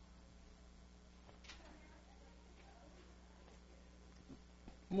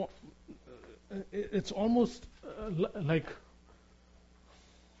 It's almost like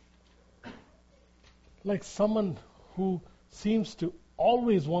someone who seems to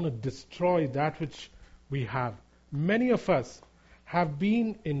always want to destroy that which we have. Many of us have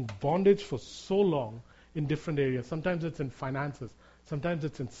been in bondage for so long in different areas. Sometimes it's in finances. Sometimes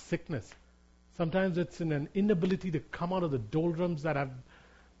it's in sickness. Sometimes it's in an inability to come out of the doldrums that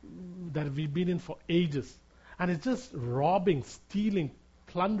we've been in for ages. And it's just robbing, stealing,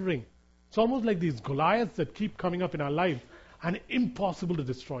 plundering. It's almost like these Goliaths that keep coming up in our lives and impossible to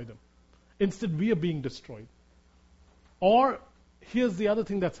destroy them. Instead, we are being destroyed. Or, here's the other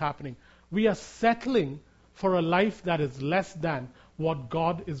thing that's happening. We are settling for a life that is less than what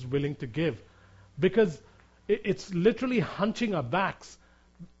God is willing to give. Because it's literally hunching our backs.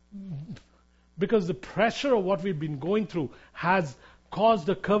 Because the pressure of what we've been going through has caused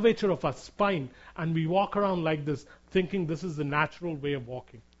a curvature of our spine. And we walk around like this, thinking this is the natural way of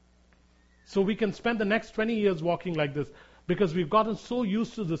walking. So we can spend the next 20 years walking like this because we've gotten so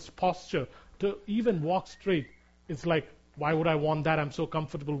used to this posture to even walk straight. It's like, why would I want that? I'm so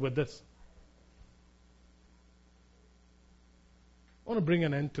comfortable with this. I want to bring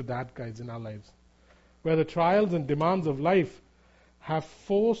an end to that, guys, in our lives. Where the trials and demands of life have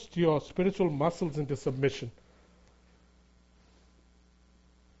forced your spiritual muscles into submission.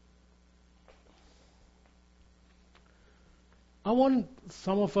 I want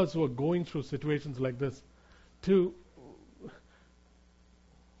some of us who are going through situations like this to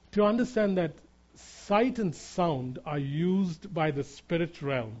understand that sight and sound are used by the spirit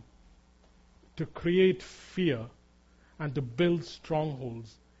realm to create fear and to build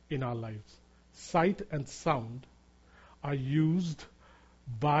strongholds in our lives. Sight and sound are used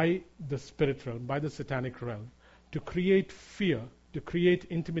by the spirit realm, by the satanic realm, to create fear, to create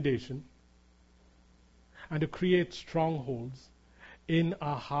intimidation, and to create strongholds in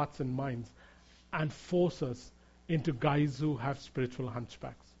our hearts and minds and force us into guys who have spiritual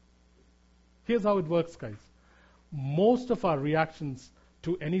hunchbacks. Here's how it works, guys. Most of our reactions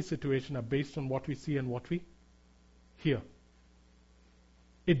to any situation are based on what we see and what we hear.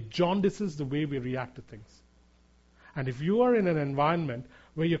 It jaundices the way we react to things. And if you are in an environment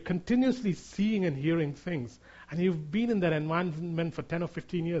where you're continuously seeing and hearing things, and you've been in that environment for 10 or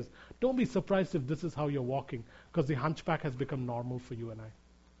 15 years, don't be surprised if this is how you're walking, because the hunchback has become normal for you and I.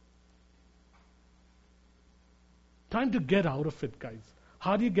 Time to get out of it, guys.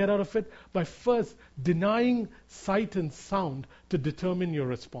 How do you get out of it? By first denying sight and sound to determine your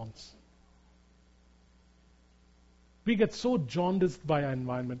response. We get so jaundiced by our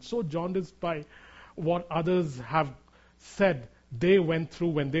environment, so jaundiced by what others have said they went through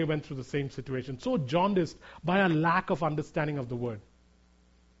when they went through the same situation, so jaundiced by a lack of understanding of the word.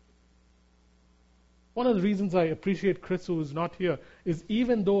 One of the reasons I appreciate Chris, who is not here, is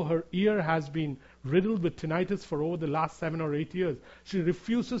even though her ear has been riddled with tinnitus for over the last 7 or 8 years, she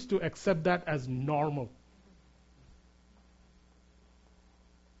refuses to accept that as normal.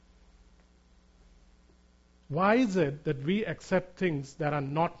 Why is it that we accept things that are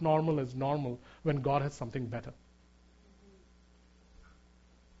not normal as normal when God has something better?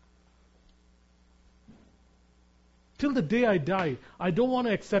 Till the day I die, I don't want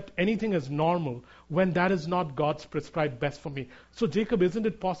to accept anything as normal when that is not God's prescribed best for me. So Jacob, isn't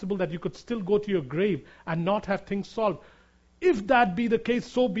it possible that you could still go to your grave and not have things solved? If that be the case,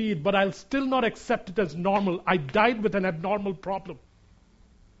 so be it, but I'll still not accept it as normal. I died with an abnormal problem.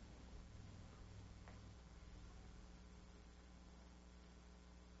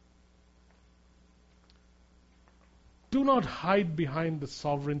 Do not hide behind the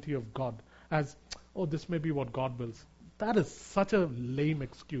sovereignty of God as, oh, this may be what God wills. That is such a lame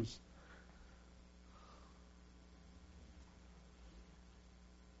excuse.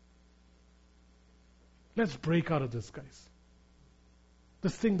 Let's break out of this, guys.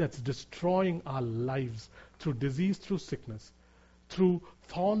 This thing that's destroying our lives through disease, through sickness, through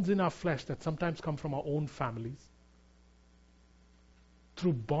thorns in our flesh that sometimes come from our own families,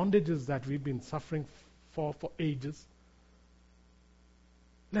 through bondages that we've been suffering for ages.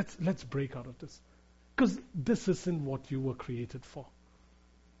 Let's break out of this. Because this isn't what you were created for.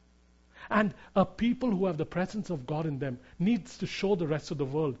 And a people who have the presence of God in them needs to show the rest of the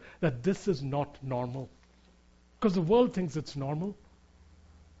world that this is not normal. Because the world thinks it's normal.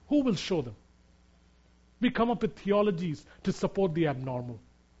 Who will show them? We come up with theologies to support the abnormal.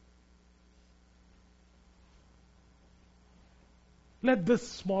 Let this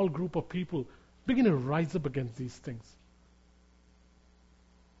small group of people begin to rise up against these things.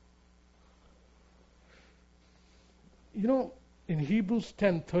 You know, in Hebrews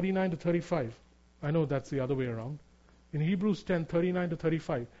 10:39 to 35, I know that's the other way around. In Hebrews 10:39 to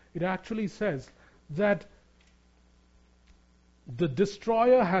 35, it actually says that the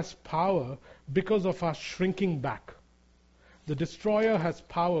destroyer has power because of our shrinking back. The destroyer has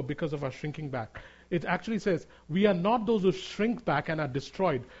power because of our shrinking back. It actually says, we are not those who shrink back and are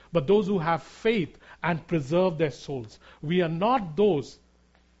destroyed, but those who have faith and preserve their souls. We are not those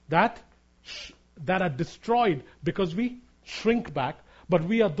that are destroyed because we shrink back, but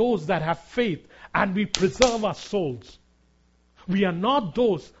we are those that have faith and we preserve our souls. We are not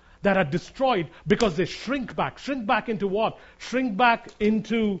those that are destroyed because they shrink back. Shrink back into what? Shrink back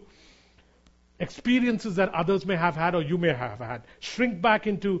into experiences that others may have had or you may have had. Shrink back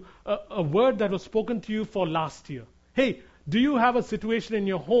into a word that was spoken to you for last year. Hey, do you have a situation in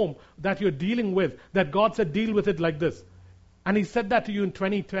your home that you're dealing with that God said deal with it like this? And He said that to you in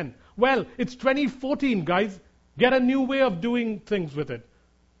 2010. Well, it's 2014, guys. Get a new way of doing things with it.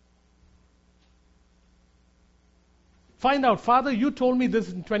 Find out, Father, you told me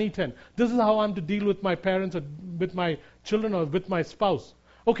this in 2010. This is how I'm to deal with my parents or with my children or with my spouse.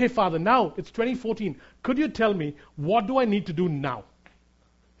 Okay, Father, now it's 2014. Could you tell me, what do I need to do now?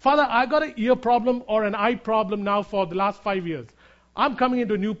 Father, I got an ear problem or an eye problem now for the last 5 years. I'm coming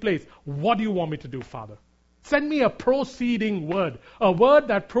into a new place. What do you want me to do, Father? Send me a proceeding word. A word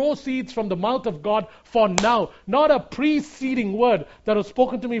that proceeds from the mouth of God for now. Not a preceding word that was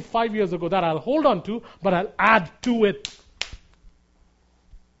spoken to me 5 years ago that I'll hold on to, but I'll add to it.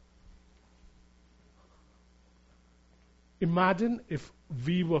 Imagine if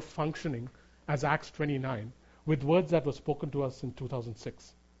we were functioning as Acts 29 with words that were spoken to us in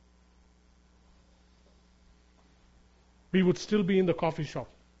 2006. We would still be in the coffee shop.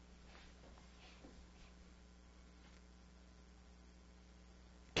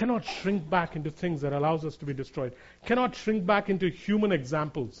 Cannot shrink back into things that allows us to be destroyed. Cannot shrink back into human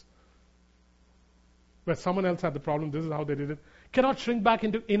examples where someone else had the problem, this is how they did it. Cannot shrink back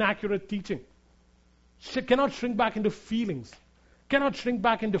into inaccurate teaching. Cannot shrink back into feelings. Cannot shrink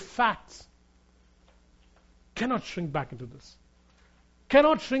back into facts. Cannot shrink back into this.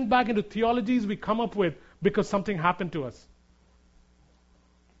 Cannot shrink back into theologies we come up with because something happened to us.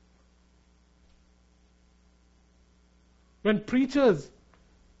 When preachers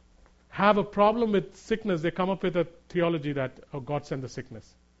have a problem with sickness, they come up with a theology that, oh, God sent the sickness.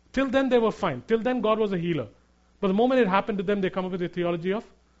 Till then they were fine. Till then God was a healer. But the moment it happened to them, they come up with a theology of,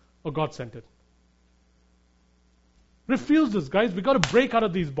 oh, God sent it. Refuse this, guys. We've got to break out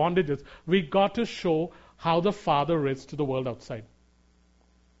of these bondages. We've got to show how the Father is to the world outside.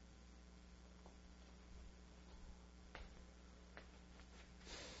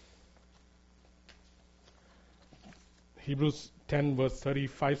 Hebrews 10 verse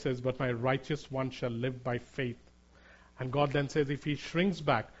 35 says, but my righteous one shall live by faith. And God then says, if he shrinks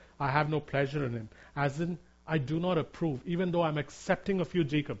back, I have no pleasure in him. As in, I do not approve, even though I'm accepting of you,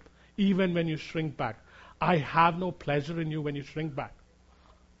 Jacob, even when you shrink back. I have no pleasure in you when you shrink back.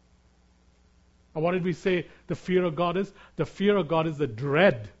 And what did we say the fear of God is? The fear of God is the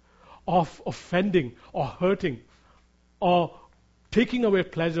dread of offending or hurting or taking away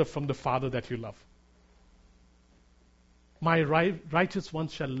pleasure from the Father that you love. My righteous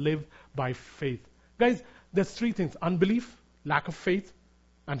ones shall live by faith. Guys, there's three things. Unbelief, lack of faith,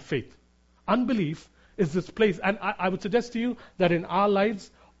 and faith. Unbelief is this place. And I would suggest to you that in our lives,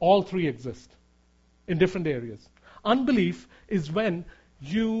 all three exist in different areas. Unbelief is when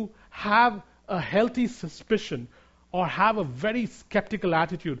you have a healthy suspicion or have a very skeptical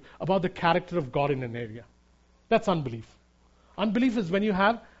attitude about the character of God in an area. That's unbelief. Unbelief is when you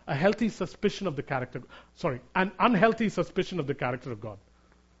have a healthy suspicion of the character, an unhealthy suspicion of the character of God.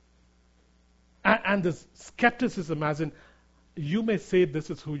 And this skepticism as in, you may say this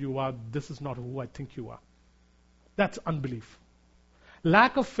is who you are, this is not who I think you are. That's unbelief.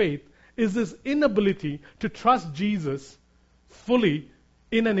 Lack of faith is this inability to trust Jesus fully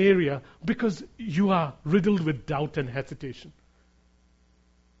in an area because you are riddled with doubt and hesitation.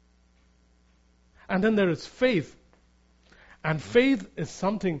 And then there is faith. And faith is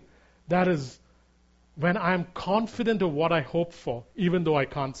something that is when I am confident of what I hope for, even though I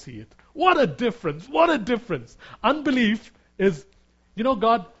can't see it. What a difference! What a difference! Unbelief is,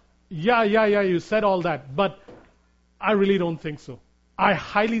 God, you said all that, but I really don't think so. I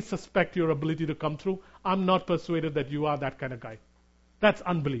highly suspect your ability to come through. I'm not persuaded that you are that kind of guy. That's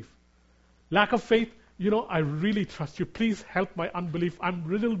unbelief. Lack of faith, I really trust you. Please help my unbelief. I'm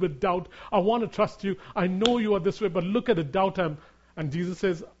riddled with doubt. I want to trust you. I know you are this way, but look at the doubt. And Jesus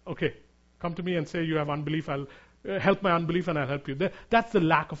says, okay, come to me and say you have unbelief. I'll help my unbelief and I'll help you. That's the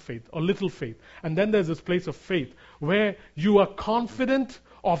lack of faith or little faith. And then there's this place of faith where you are confident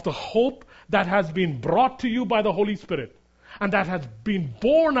of the hope that has been brought to you by the Holy Spirit and that has been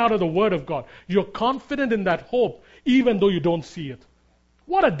born out of the Word of God. You're confident in that hope even though you don't see it.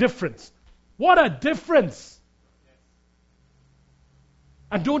 What a difference! What a difference!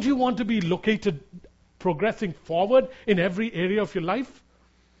 And don't you want to be located, progressing forward in every area of your life?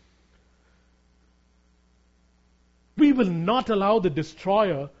 We will not allow the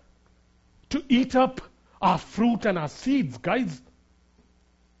destroyer to eat up our fruit and our seeds, guys.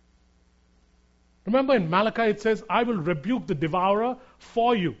 Remember in Malachi it says, I will rebuke the devourer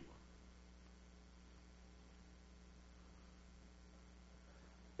for you.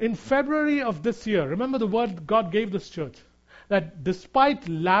 In February of this year, remember the word God gave this church, that despite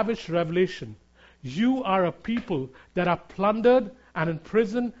lavish revelation, you are a people that are plundered and in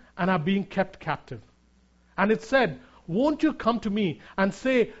prison and are being kept captive. And it said, won't you come to me and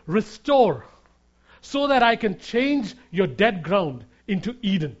say, restore, so that I can change your dead ground into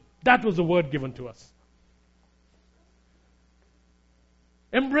Eden. That was the word given to us.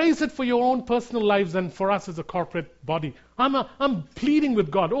 Embrace it for your own personal lives and for us as a corporate body. I'm pleading with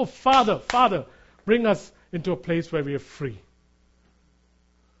God. Oh, Father, bring us into a place where we are free.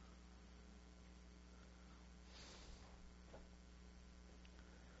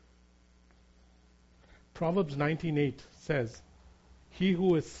 Proverbs 19:8 says, he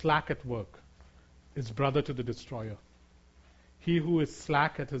who is slack at work is brother to the destroyer. He who is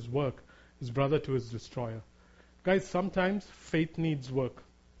slack at his work is brother to his destroyer. Guys, sometimes faith needs work.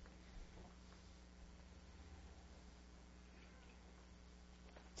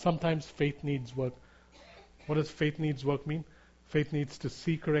 Sometimes faith needs work. What does faith needs work mean? Faith needs to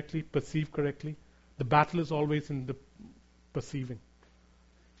see correctly, perceive correctly. The battle is always in the perceiving.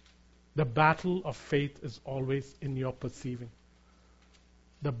 The battle of faith is always in your perceiving.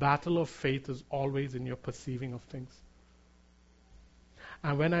 The battle of faith is always in your perceiving of things.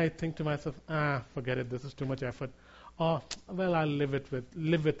 And when I think to myself, forget it, this is too much effort. Oh, well, I'll live with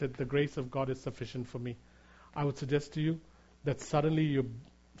it. The grace of God is sufficient for me. I would suggest to you that suddenly you're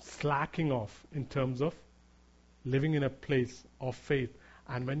slacking off in terms of living in a place of faith.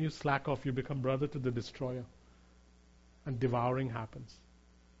 And when you slack off, you become brother to the destroyer. And devouring happens.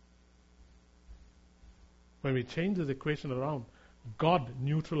 When we change this equation around, God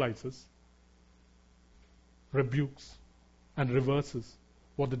neutralizes, rebukes, and reverses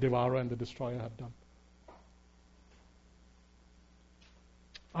what the devourer and the destroyer have done.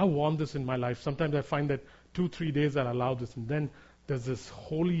 I want this in my life. Sometimes I find that 2-3 days I allow this, and then there's this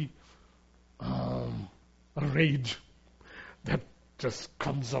holy rage that just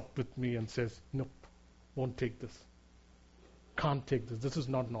comes up with me and says, nope, won't take this. Can't take this. This is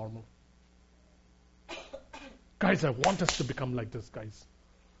not normal. Guys, I want us to become like this, guys.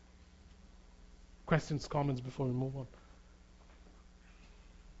 Questions, comments before we move on?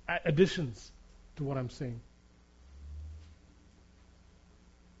 Additions to what I'm saying.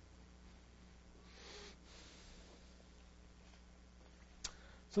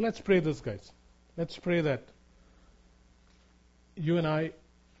 So let's pray this, guys. Let's pray that you and I,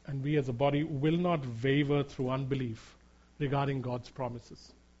 and we as a body, will not waver through unbelief regarding God's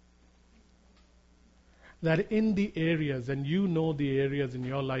promises. That in the areas, and you know the areas in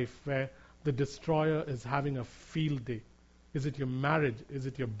your life where the destroyer is having a field day. Is it your marriage? Is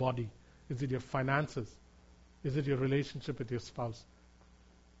it your body? Is it your finances? Is it your relationship with your spouse?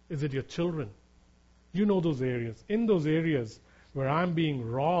 Is it your children? You know those areas. In those areas where I'm being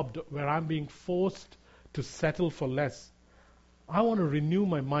robbed, where I'm being forced to settle for less, I want to renew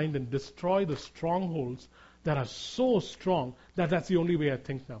my mind and destroy the strongholds that are so strong that that's the only way I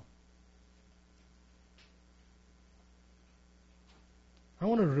think now. I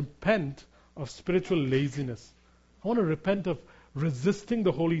want to repent of spiritual laziness. I want to repent of resisting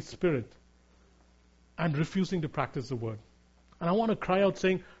the Holy Spirit and refusing to practice the Word. And I want to cry out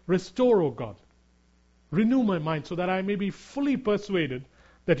saying, restore, O God. Renew my mind so that I may be fully persuaded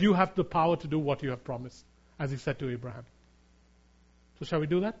that you have the power to do what you have promised, as he said to Abraham. So shall we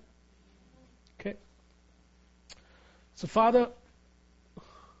do that? Okay. So Father,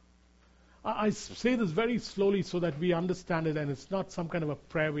 I say this very slowly so that we understand it and it's not some kind of a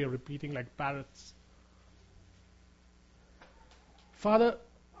prayer we are repeating like parrots. Father,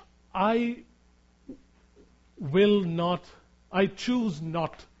 I choose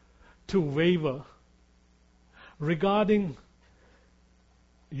not to waver regarding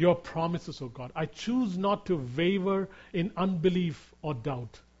your promises, O God. I choose not to waver in unbelief or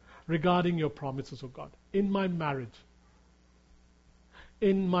doubt regarding your promises, O God, in my marriage,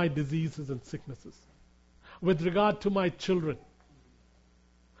 in my diseases and sicknesses, with regard to my children,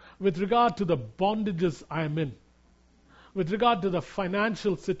 with regard to the bondages I am in, with regard to the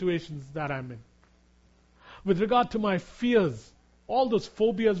financial situations that I'm in, with regard to my fears, all those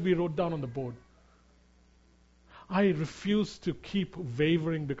phobias we wrote down on the board. I refuse to keep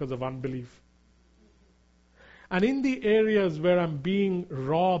wavering because of unbelief. And in the areas where I'm being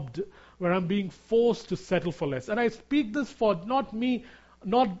robbed, where I'm being forced to settle for less, and I speak this for not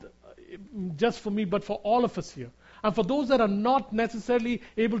just for me, but for all of us here. And for those that are not necessarily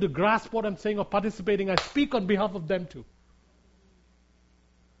able to grasp what I'm saying or participating, I speak on behalf of them too.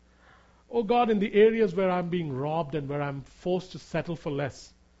 Oh God, in the areas where I'm being robbed and where I'm forced to settle for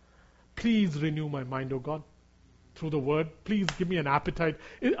less, please renew my mind, oh God, through the Word. Please give me an appetite.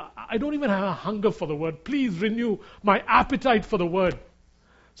 I don't even have a hunger for the Word. Please renew my appetite for the Word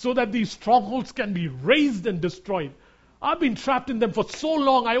so that these strongholds can be raised and destroyed. I've been trapped in them for so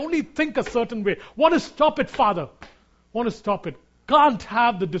long. I only think a certain way. Want to stop it, Father. Want to stop it. Can't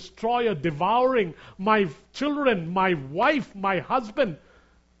have the destroyer devouring my children, my wife, my husband,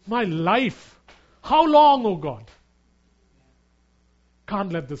 my life. How long, oh God?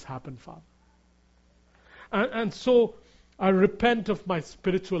 Can't let this happen, Father. And so I repent of my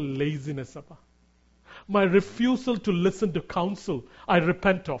spiritual laziness, Abba. My refusal to listen to counsel, I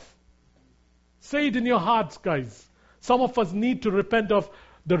repent of. Say it in your hearts, guys. Some of us need to repent of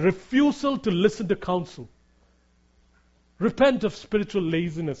the refusal to listen to counsel. Repent of spiritual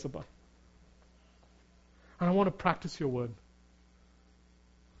laziness, Abba. And I want to practice your word.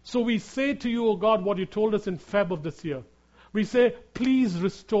 So we say to you, O God, what you told us in Feb of this year. We say, please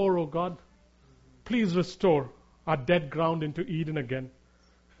restore, O God. Please restore our dead ground into Eden again.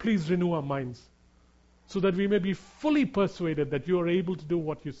 please renew our minds so that we may be fully persuaded that you are able to do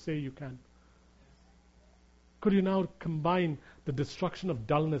what you say you can. Could you now combine the destruction of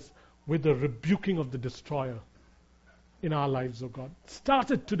dullness with the rebuking of the destroyer in our lives, oh God?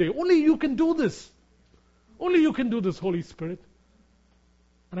 Start it today. Only you can do this. Only you can do this, Holy Spirit.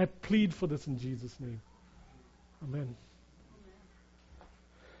 And I plead for this in Jesus' name. Amen.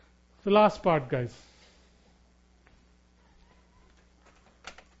 The last part, guys.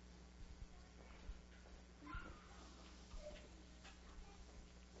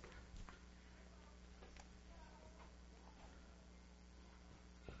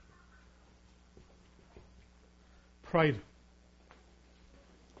 Pride.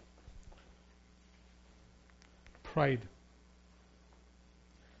 Pride.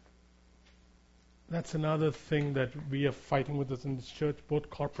 That's another thing that we are fighting with us in this church, both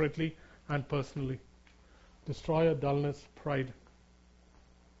corporately and personally. Destroyer, dullness, pride.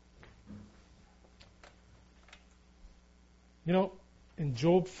 You know, in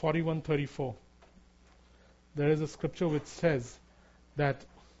Job 41:34, there is a scripture which says that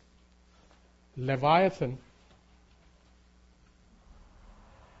Leviathan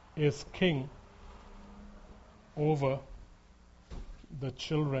is king over the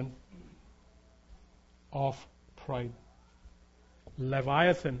children of pride.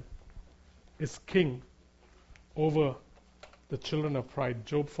 Leviathan is king over the children of pride.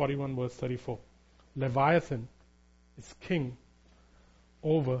 Job 41 verse 34. Leviathan is king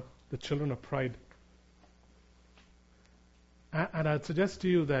over the children of pride. And I'd suggest to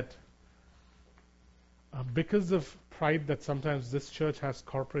you that because of pride that sometimes this church has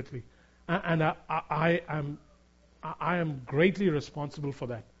corporately, and I am greatly responsible for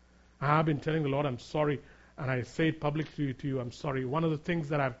that. I have been telling the Lord, I'm sorry, and I say it publicly to you, I'm sorry. One of the things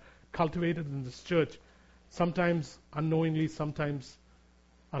that I've cultivated in this church, sometimes unknowingly, sometimes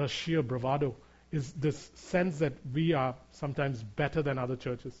out of sheer bravado, is this sense that we are sometimes better than other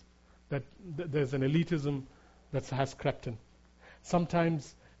churches, that there's an elitism that has crept in.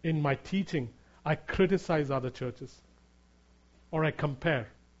 Sometimes in my teaching, I criticize other churches, or I compare.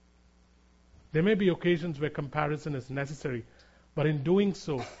 There may be occasions where comparison is necessary, but in doing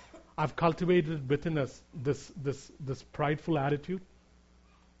so, I've cultivated within us this prideful attitude,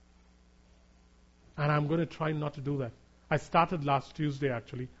 and I'm going to try not to do that. I started last Tuesday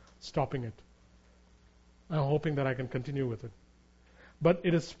actually, stopping it. I'm hoping that I can continue with it. But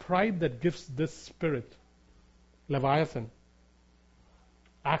it is pride that gives this spirit, Leviathan,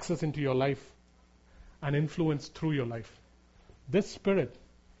 access into your life and influence through your life. This spirit,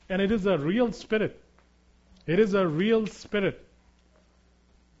 and it is a real spirit. It is a real spirit.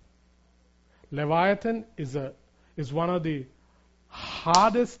 Leviathan is one of the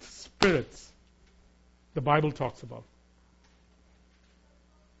hardest spirits the Bible talks about.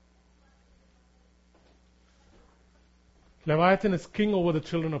 Leviathan is king over the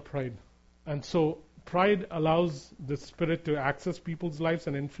children of pride. And so pride allows the spirit to access people's lives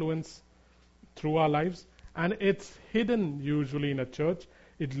and influence through our lives. And it's hidden usually in a church.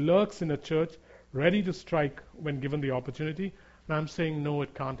 It lurks in a church, ready to strike when given the opportunity. And I'm saying, no,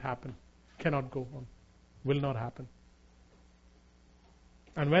 it can't happen. Cannot go on. Will not happen.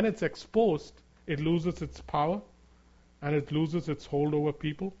 And when it's exposed, it loses its power and it loses its hold over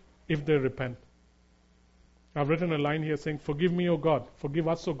people if they repent. I've written a line here saying, forgive me, O God, forgive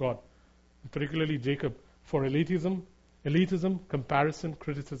us, O God, particularly Jacob, for elitism, comparison,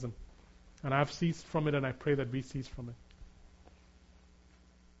 criticism. And I've ceased from it, and I pray that we cease from it.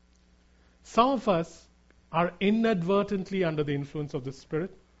 Some of us are inadvertently under the influence of this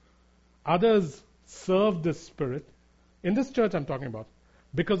spirit. Others serve this spirit. In this church I'm talking about.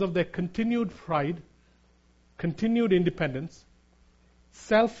 Because of their continued pride, continued independence,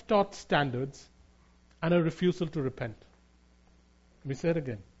 self-taught standards, and a refusal to repent. Let me say it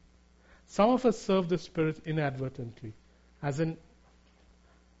again. Some of us serve the Spirit inadvertently, as in,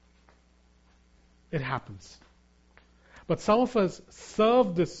 it happens. But some of us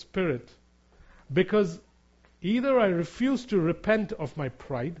serve the Spirit because either I refuse to repent of my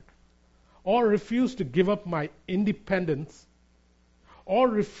pride, or refuse to give up my independence, or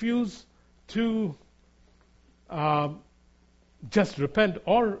refuse to just repent,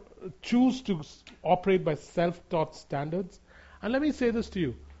 or choose to operate by self-taught standards. And let me say this to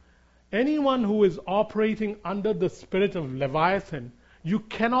you. Anyone who is operating under the spirit of Leviathan, you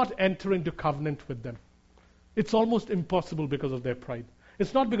cannot enter into covenant with them. It's almost impossible because of their pride.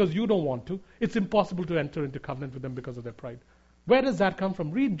 It's not because you don't want to. It's impossible to enter into covenant with them because of their pride. Where does that come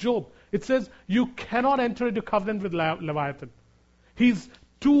from? Read Job. It says you cannot enter into covenant with Leviathan. He's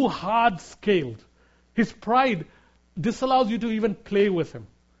too hard-scaled. His pride disallows you to even play with him.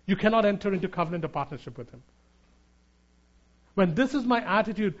 You cannot enter into covenant or partnership with him. When this is my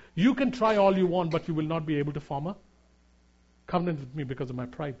attitude, you can try all you want, but you will not be able to form a covenant with me because of my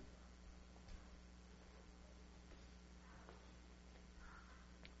pride.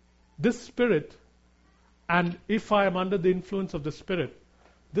 This spirit, and if I am under the influence of the spirit,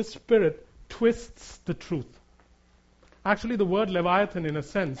 this spirit twists the truth. Actually, the word Leviathan, in a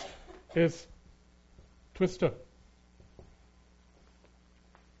sense, is twister.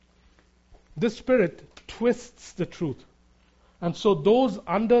 This spirit twists the truth. And so those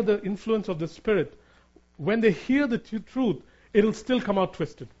under the influence of the spirit, when they hear the truth, it'll still come out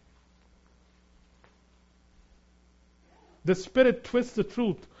twisted. The spirit twists the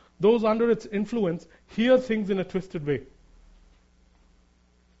truth. Those under its influence hear things in a twisted way.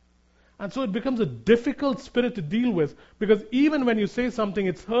 And so it becomes a difficult spirit to deal with, because even when you say something,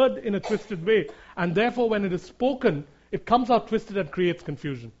 it's heard in a twisted way, and therefore when it is spoken, it comes out twisted and creates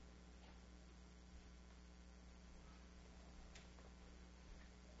confusion.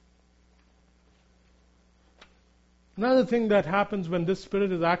 Another thing that happens when this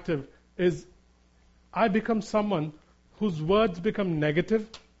spirit is active is I become someone whose words become negative,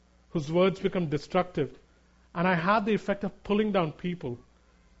 whose words become destructive, and I have the effect of pulling down people.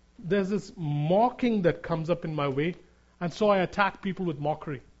 There's this mocking that comes up in my way, and so I attack people with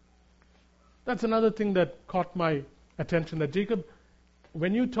mockery. That's another thing that caught my attention, that Jacob,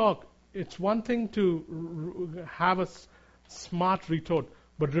 when you talk, it's one thing to have a smart retort,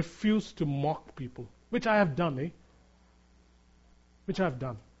 but refuse to mock people, which I have done, Which I have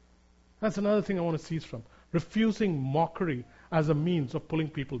done. That's another thing I want to cease from. Refusing mockery as a means of pulling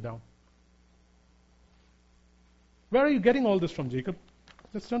people down. Where are you getting all this from, Jacob?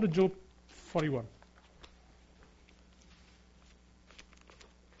 Let's turn to Job 41.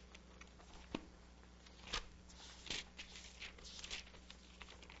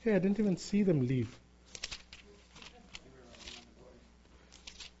 Hey, I didn't even see them leave.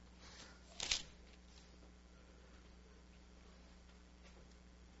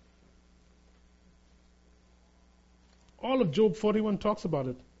 All of Job 41 talks about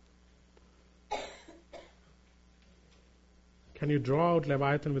it. Can you draw out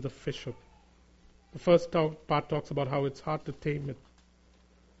Leviathan with a fish hook? The first part talks about how it's hard to tame it.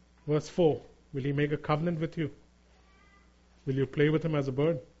 Verse 4, will he make a covenant with you? Will you play with him as a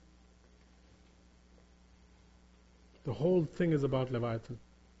bird? The whole thing is about Leviathan.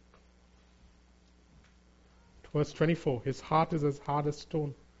 Verse 24, his heart is as hard as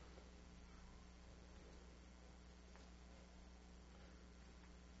stone.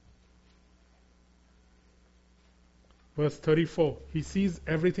 Verse 34, he sees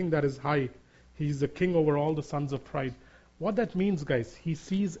everything that is high. He is the king over all the sons of pride. What that means, guys, he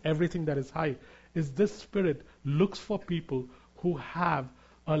sees everything that is high, is this spirit looks for people who have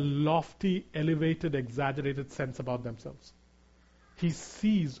a lofty, elevated, exaggerated sense about themselves. He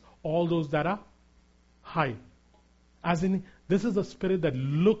sees all those that are high. As in, this is a spirit that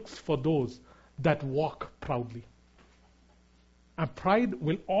looks for those that walk proudly. And pride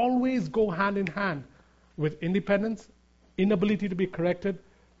will always go hand in hand with independence, inability to be corrected,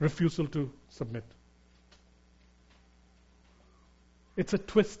 refusal to submit. It's a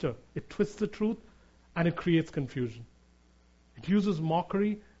twister. It twists the truth and it creates confusion. It uses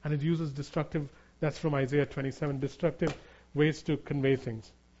mockery and it uses destructive, that's from Isaiah 27, destructive ways to convey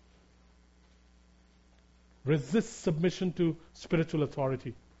things. Resist submission to spiritual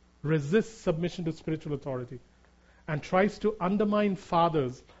authority. Resist submission to spiritual authority. And tries to undermine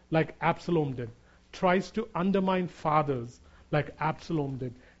fathers like Absalom did. Tries to undermine fathers like Absalom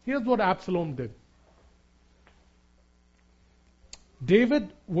did. Here's what Absalom did.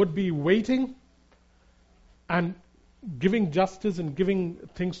 David would be waiting and giving justice and giving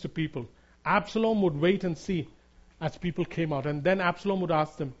things to people. Absalom would wait and see as people came out. And then Absalom would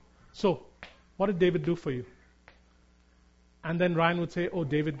ask them, so, what did David do for you? And then Ryan would say, oh,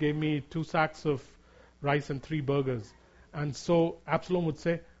 David gave me 2 sacks of rice and 3 burgers. And so Absalom would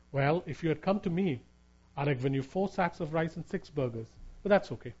say, well, if you had come to me, I'd have given you 4 sacks of rice and 6 burgers. But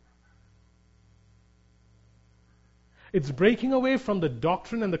that's okay. It's breaking away from the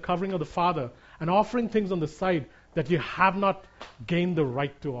doctrine and the covering of the Father and offering things on the side that you have not gained the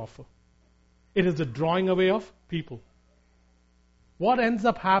right to offer. It is a drawing away of people. What ends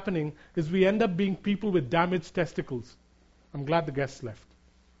up happening is we end up being people with damaged testicles. I'm glad the guests left.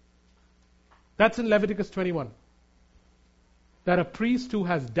 That's in Leviticus 21. That a priest who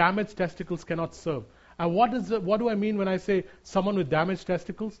has damaged testicles cannot serve. And what do I mean when I say someone with damaged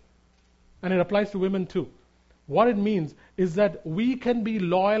testicles? And it applies to women too. What it means is that we can be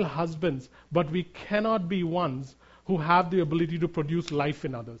loyal husbands, but we cannot be ones who have the ability to produce life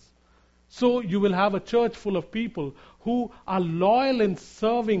in others. So you will have a church full of people who are loyal in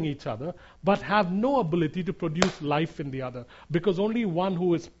serving each other, but have no ability to produce life in the other, because only one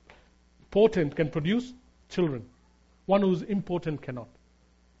who is potent can produce children. One who is impotent cannot.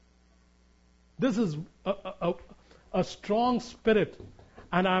 This is a strong spirit.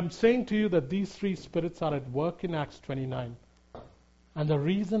 And I'm saying to you that these three spirits are at work in Acts 29. And the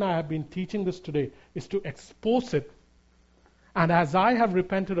reason I have been teaching this today is to expose it. And as I have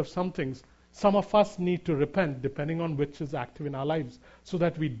repented of some things, some of us need to repent depending on which is active in our lives, so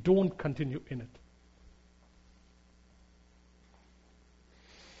that we don't continue in it.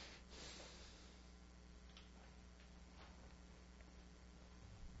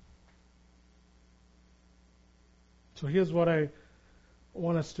 So here's what I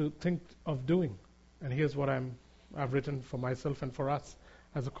want us to think of doing. And here's what I've written for myself and for us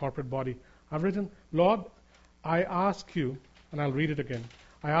as a corporate body. I've written, Lord, I ask you, and I'll read it again,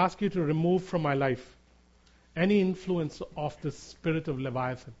 I ask you to remove from my life any influence of the spirit of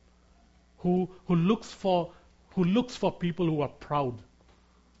Leviathan, who looks for people who are proud.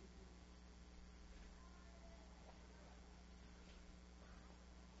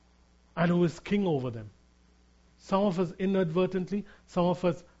 And who is king over them. Some of us inadvertently, some of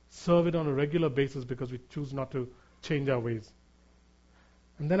us serve it on a regular basis because we choose not to change our ways.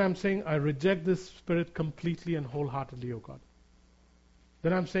 And then I'm saying, I reject this spirit completely and wholeheartedly, O God.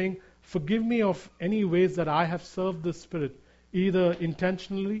 Then I'm saying, forgive me of any ways that I have served this spirit, either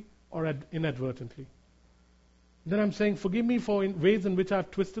intentionally or inadvertently. Then I'm saying, forgive me for ways in which I've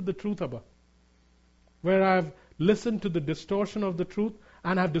twisted the truth, Abba, where I've listened to the distortion of the truth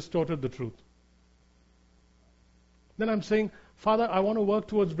and have distorted the truth. Then I'm saying, Father, I want to work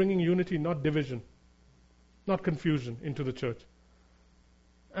towards bringing unity, not division, not confusion into the church.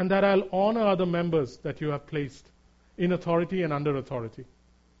 And that I'll honor other members that you have placed in authority and under authority.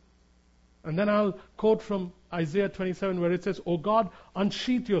 And then I'll quote from Isaiah 27 where it says, O God,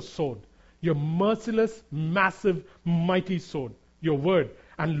 unsheath your sword, your merciless, massive, mighty sword, your word,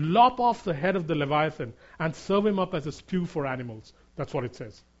 and lop off the head of the Leviathan and serve him up as a stew for animals. That's what it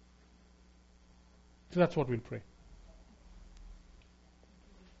says. So that's what we'll pray.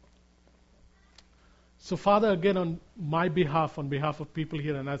 So Father, again on my behalf, on behalf of people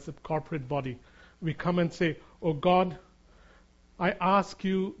here and as a corporate body, we come and say, Oh God, I ask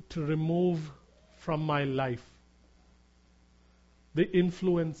you to remove from my life the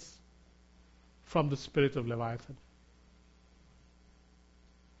influence from the spirit of Leviathan.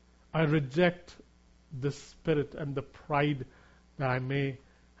 I reject the spirit and the pride that I may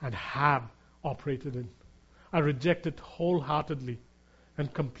and have operated in. I reject it wholeheartedly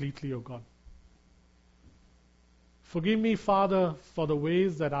and completely, O God. Forgive me, Father, for the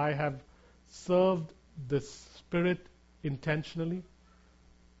ways that I have served this spirit intentionally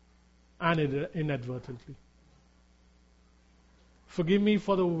and inadvertently. Forgive me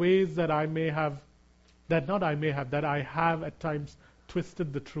for the ways that I have at times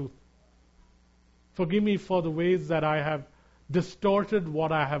twisted the truth. Forgive me for the ways that I have distorted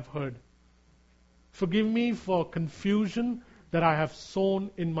what I have heard. Forgive me for confusion that I have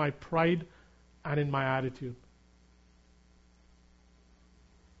sown in my pride and in my attitude.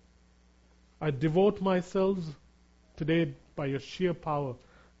 I devote myself today by your sheer power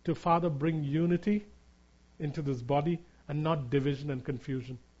to, Father, bring unity into this body and not division and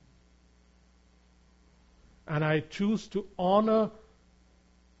confusion. And I choose to honor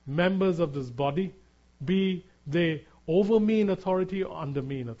members of this body, be they over me in authority or under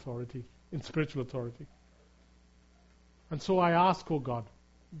me in authority, in spiritual authority. And so I ask, oh God,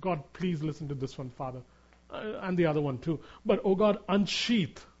 please listen to this one, Father, and the other one too. But, oh God,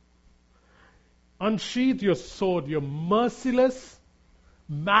 unsheath your sword, your merciless,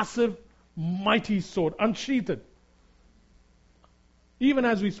 massive, mighty sword. Unsheath it. Even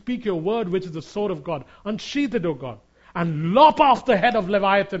as we speak your word, which is the sword of God, unsheath it, O God, and lop off the head of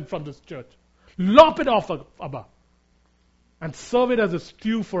Leviathan from this church. Lop it off, Abba, and serve it as a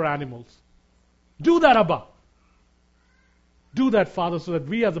stew for animals. Do that, Abba. Do that, Father, so that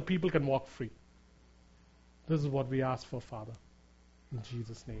we as a people can walk free. This is what we ask for, Father. In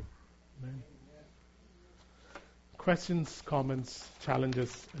Jesus' name. Amen. Questions, comments,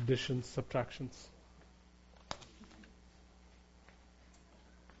 challenges, additions, subtractions?